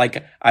 felt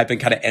like I've been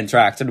kind of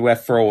interacting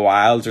with for a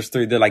while, just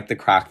through the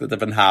crack that they've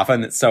been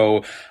having.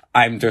 So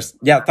I'm just,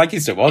 thank you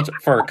so much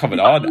for coming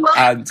on.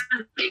 And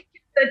I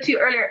said to you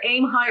earlier,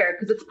 aim higher,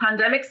 because it's a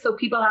pandemic, so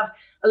people have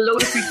a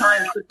load of free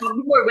time. So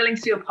people are willing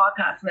to do a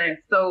podcast now,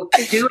 so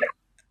do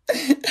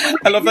it.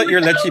 I love that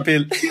you're literally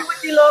being... Do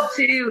what you love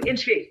to do,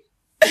 interview.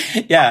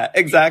 Yeah,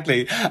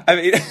 exactly. I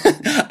mean,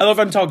 I love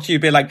when I'm talking to you,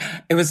 being like,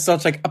 it was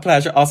such like a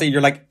pleasure. Also, you're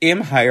like, aim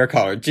higher,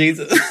 Connor.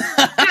 Jesus.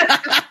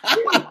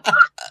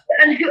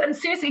 And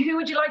seriously, Stacey, who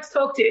would you like to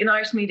talk to in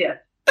Irish media?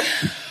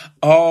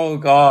 Oh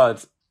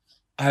God,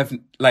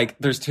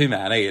 there's too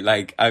many.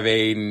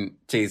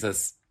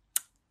 Jesus,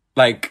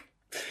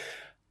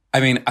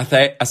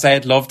 I say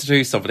I'd love to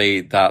do somebody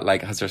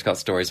that has just got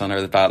stories on her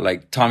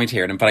about Tommy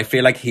Tiernan, but I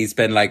feel like he's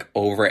been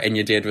over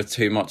inundated with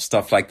too much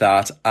stuff like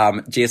that.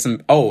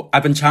 Jason,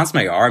 I've been chancing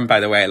my arm, by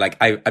the way.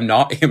 I'm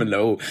not aiming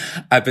low.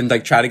 I've been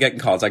trying to get in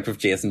contact with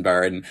Jason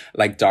Byrne,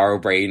 Dara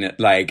O'Brien.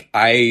 When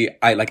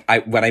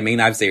I mean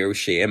I've zero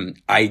shame,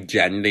 I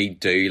genuinely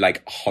do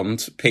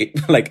hunt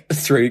people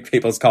through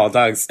people's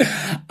contacts.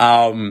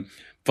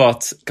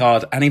 But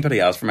God, anybody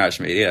else from Irish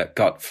media,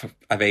 if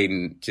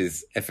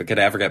I could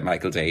ever get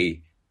Michael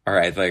D or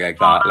anything like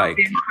that, that'd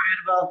be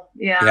incredible.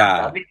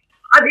 Yeah.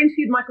 I've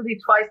interviewed Michael D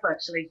twice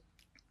actually.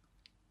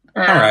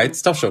 All right,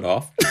 stop showing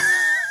off.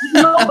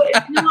 No, but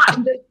it's not.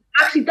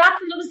 Actually, that's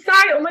another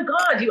side. Oh my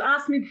God, you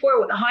asked me before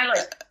what the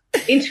highlight.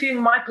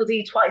 Interviewing Michael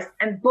D twice,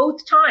 and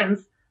both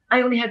times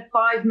I only had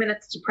 5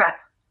 minutes to prep.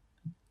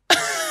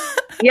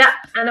 Yeah,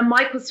 and a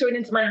mic was thrown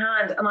into my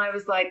hand, and I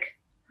was like,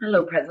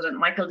 "Hello, President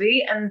Michael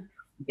D." And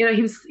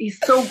he's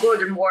so good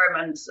and warm,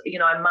 and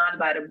I'm mad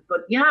about him.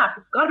 But yeah, I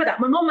forgot about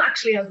that. My mum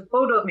actually has a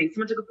photo of me.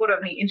 Someone took a photo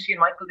of me interviewing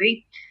Michael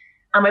D,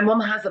 and my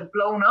mum has it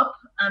blown up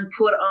and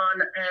put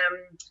on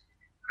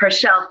her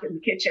shelf in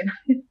the kitchen,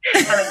 and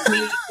it's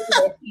me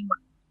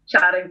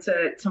chatting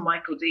to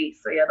Michael D.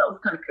 So yeah, that was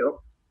kind of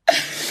cool.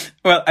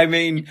 Well,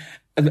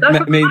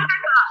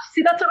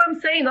 see, that's what I'm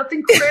saying. That's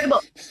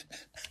incredible.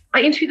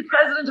 I interviewed the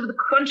president of the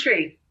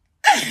country.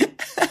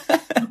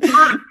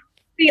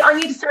 See, I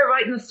need to start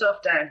writing this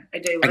stuff down. I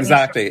do.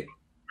 Exactly.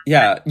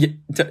 Yeah.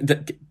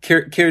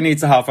 Ciara needs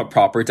to have a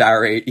proper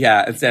diary.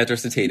 Yeah, instead of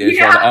just a teenage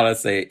one,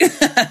 honestly.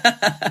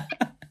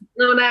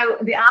 No,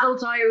 the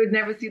adult I would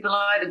never see the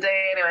light of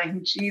day anyway.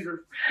 Jesus.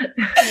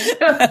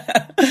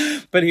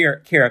 But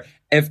here, Ciara,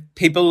 if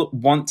people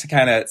want to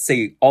kind of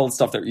see all the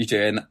stuff that you're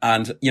doing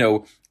and,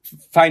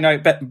 find out a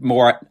bit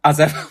more, as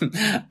if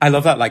I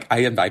love that I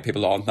invite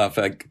people on that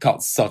have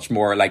got such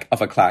more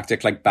of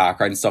eclectic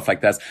background and stuff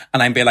like this,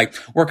 and I'm being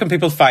where can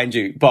people find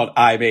you? But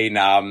I mean,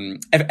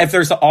 if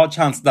there's an odd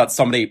chance that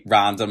somebody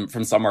random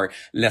from somewhere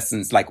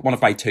listens, one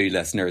of my 2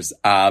 listeners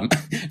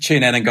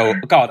tune in and go,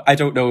 God, I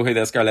don't know who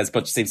this girl is,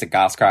 but she seems a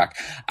gas crack,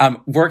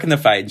 where can they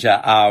find you?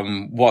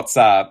 What's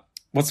the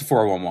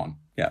 411?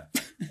 Yeah.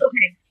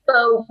 Okay.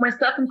 So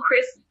myself and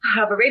Chris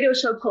have a radio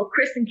show called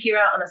Chris and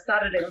Ciara on a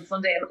Saturday and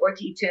Sunday on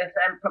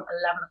RTE2FM from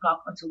 11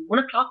 o'clock until 1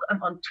 o'clock.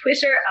 I'm on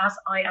Twitter as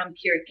I am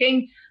Ciara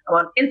King. I'm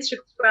on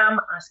Instagram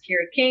as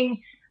Ciara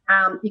King.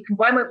 You can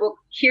buy my book,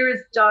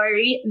 Ciara's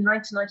Diary,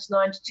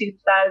 1999 to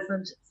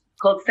 2000,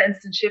 called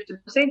Sensed and Shifted.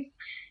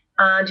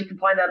 And you can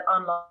find that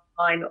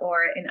online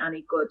or in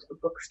any good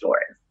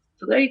bookstores.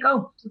 So there you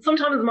go. So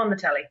sometimes I'm on the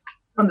telly,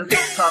 on the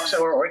 6 o'clock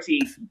show or RTE.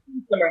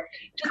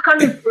 Just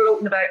kind of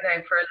floating about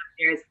now for 11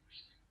 years.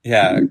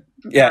 Yeah,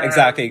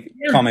 exactly.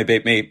 Yeah. Call me,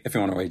 beat me if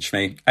you want to reach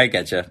me. I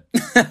get you.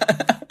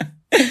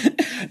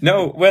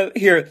 No, well,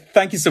 here,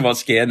 thank you so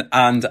much again.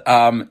 And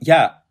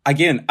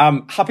again,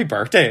 happy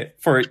birthday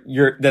for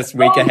this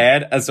week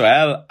ahead as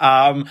well.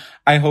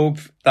 I hope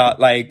that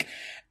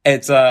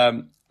it's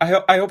I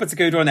hope it's a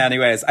good one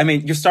anyways. I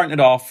mean, you're starting it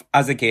off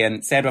as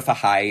said with a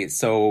high,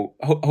 so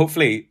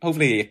hopefully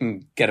you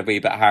can get a wee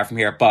bit higher from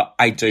here, but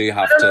I do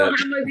have to. I don't know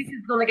how my week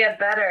is going to get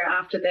better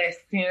after this,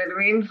 you know what I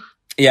mean?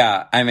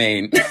 Yeah, I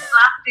mean, it's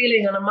last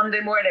feeling on a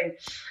Monday morning.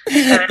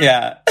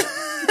 Yeah,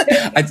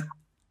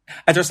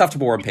 I just have to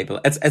warn people.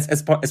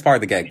 It's part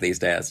of the gig these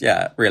days.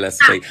 Yeah,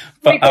 realistically.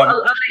 But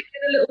I'll let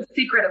you a little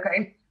secret,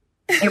 okay?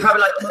 You're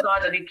probably like, oh my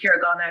God, I need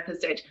Ciara gone now at this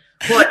stage.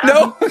 But,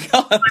 no,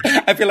 God,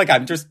 I feel like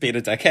I'm just being a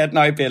dickhead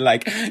now. Being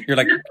you're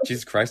like,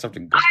 Jesus Christ, I've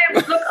been good.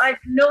 Look, I have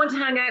no one to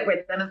hang out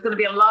with, and it's going to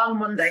be a long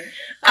Monday.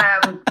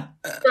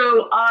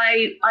 So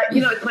I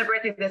it's my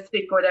birthday this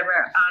week or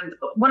whatever. And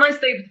when I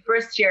stayed for the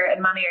first year in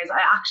many years,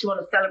 I actually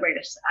want to celebrate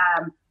it.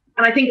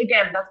 And I think,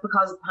 again, that's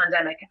because of the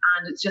pandemic,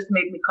 and it's just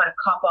made me kind of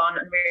cop on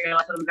and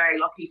realize that I'm very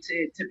lucky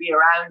to be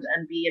around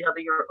and be another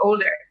year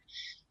older.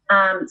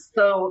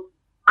 So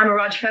I'm a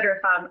Roger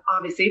Federer fan,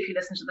 obviously. If you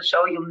listen to the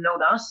show, you'll know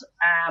that.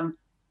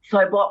 So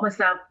I bought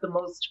myself the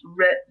most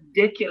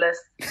ridiculous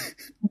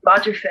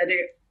Roger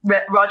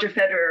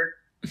Federer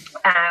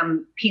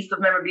piece of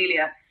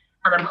memorabilia,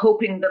 and I'm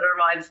hoping that it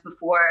arrives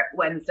before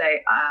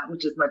Wednesday,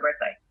 which is my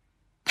birthday.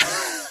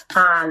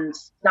 And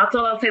that's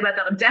all I'll say about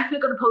that. I'm definitely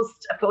going to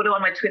post a photo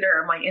on my Twitter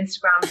or my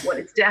Instagram, but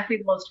it's definitely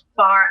the most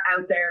far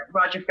out there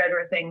Roger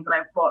Federer thing that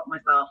I've bought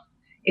myself.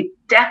 It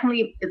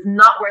definitely is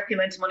not worth the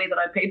amount of money that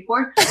I paid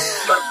for, but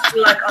I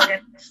feel like I'll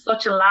get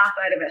such a laugh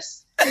out of it.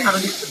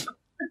 And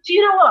do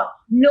you know what?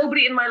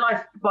 Nobody in my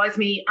life buys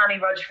me any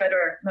Roger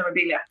Federer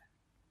memorabilia.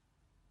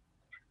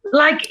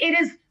 It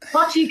is,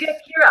 what do you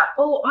get, Ciara?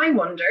 Oh, I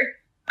wonder.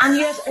 And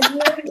yet,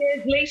 11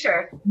 years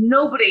later,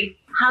 nobody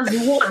has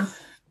once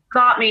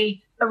got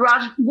me a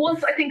Roger.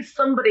 Once I think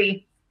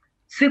somebody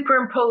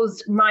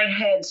superimposed my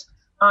head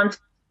onto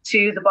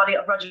the body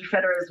of Roger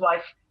Federer's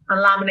wife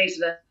and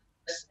laminated it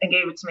and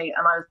gave it to me,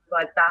 and I was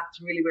like,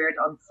 that's really weird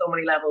on so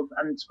many levels,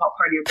 and what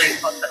part of your brain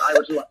thought that I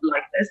would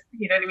like this,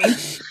 you know what I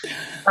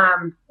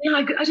mean?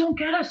 I don't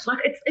get it. Like,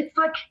 it's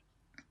like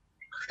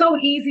so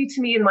easy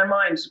to me in my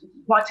mind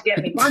what to get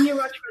me. Buy me a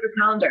Roger Federer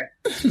calendar,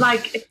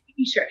 like a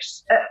t-shirt,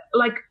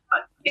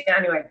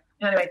 anyway.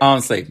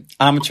 Honestly,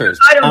 amateurs.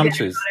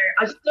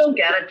 I just don't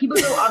get it. People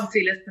don't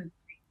obviously listen.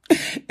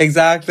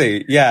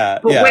 Exactly, yeah.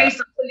 But wait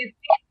until you see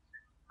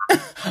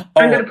it.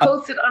 I'm going to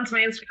post it onto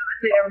my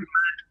Instagram.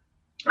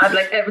 I'd be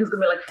like, everyone's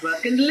going to be like,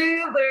 fucking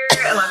loser.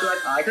 And I'd be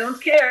like, I don't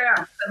care.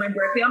 I'll spend my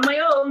birthday on my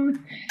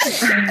own.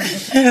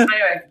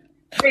 Anyway.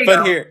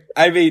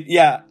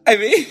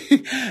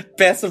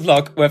 Best of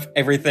luck with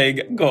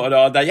everything going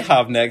on that you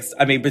have next.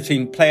 I mean,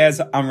 between players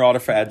and Roger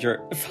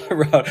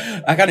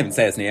Federer, I can't even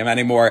say his name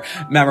anymore,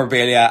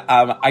 memorabilia,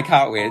 I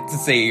can't wait to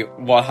see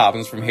what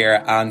happens from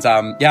here. And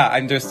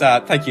I'm just,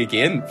 thank you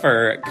again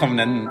for coming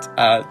in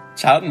and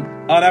chatting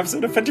on an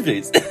episode of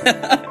Finterviews.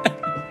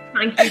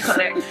 Thank you,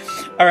 Connor.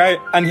 All right,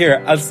 and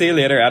here, I'll see you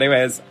later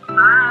anyways.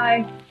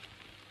 Bye.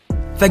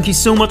 Thank you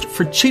so much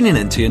for tuning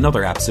in to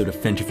another episode of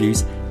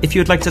Finterviews. If you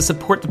would like to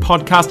support the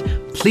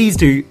podcast, please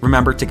do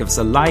remember to give us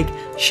a like,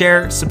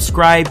 share,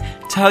 subscribe,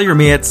 tell your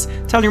mates,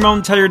 tell your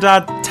mum, tell your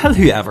dad, tell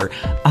whoever.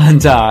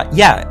 And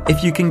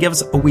if you can give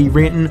us a wee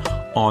rating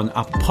on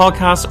Apple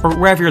Podcasts or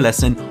wherever you're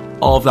listening,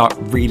 all of that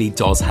really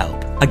does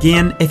help.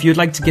 Again, if you'd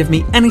like to give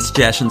me any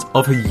suggestions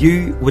of who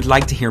you would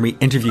like to hear me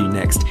interview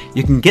next,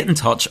 you can get in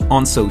touch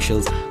on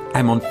socials.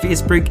 I'm on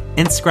Facebook,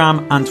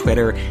 Instagram and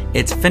Twitter.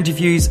 It's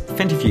Finterviews,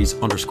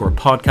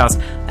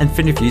 Finterviews_podcast and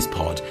Finterviews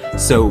pod.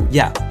 So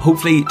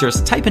hopefully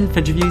just type in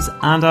Finterviews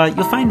and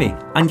you'll find me,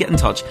 and get in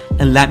touch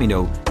and let me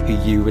know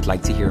who you would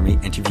like to hear me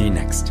interview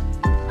next.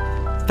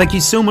 Thank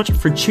you so much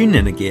for tuning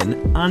in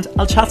again, and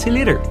I'll chat to you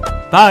later.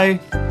 Bye.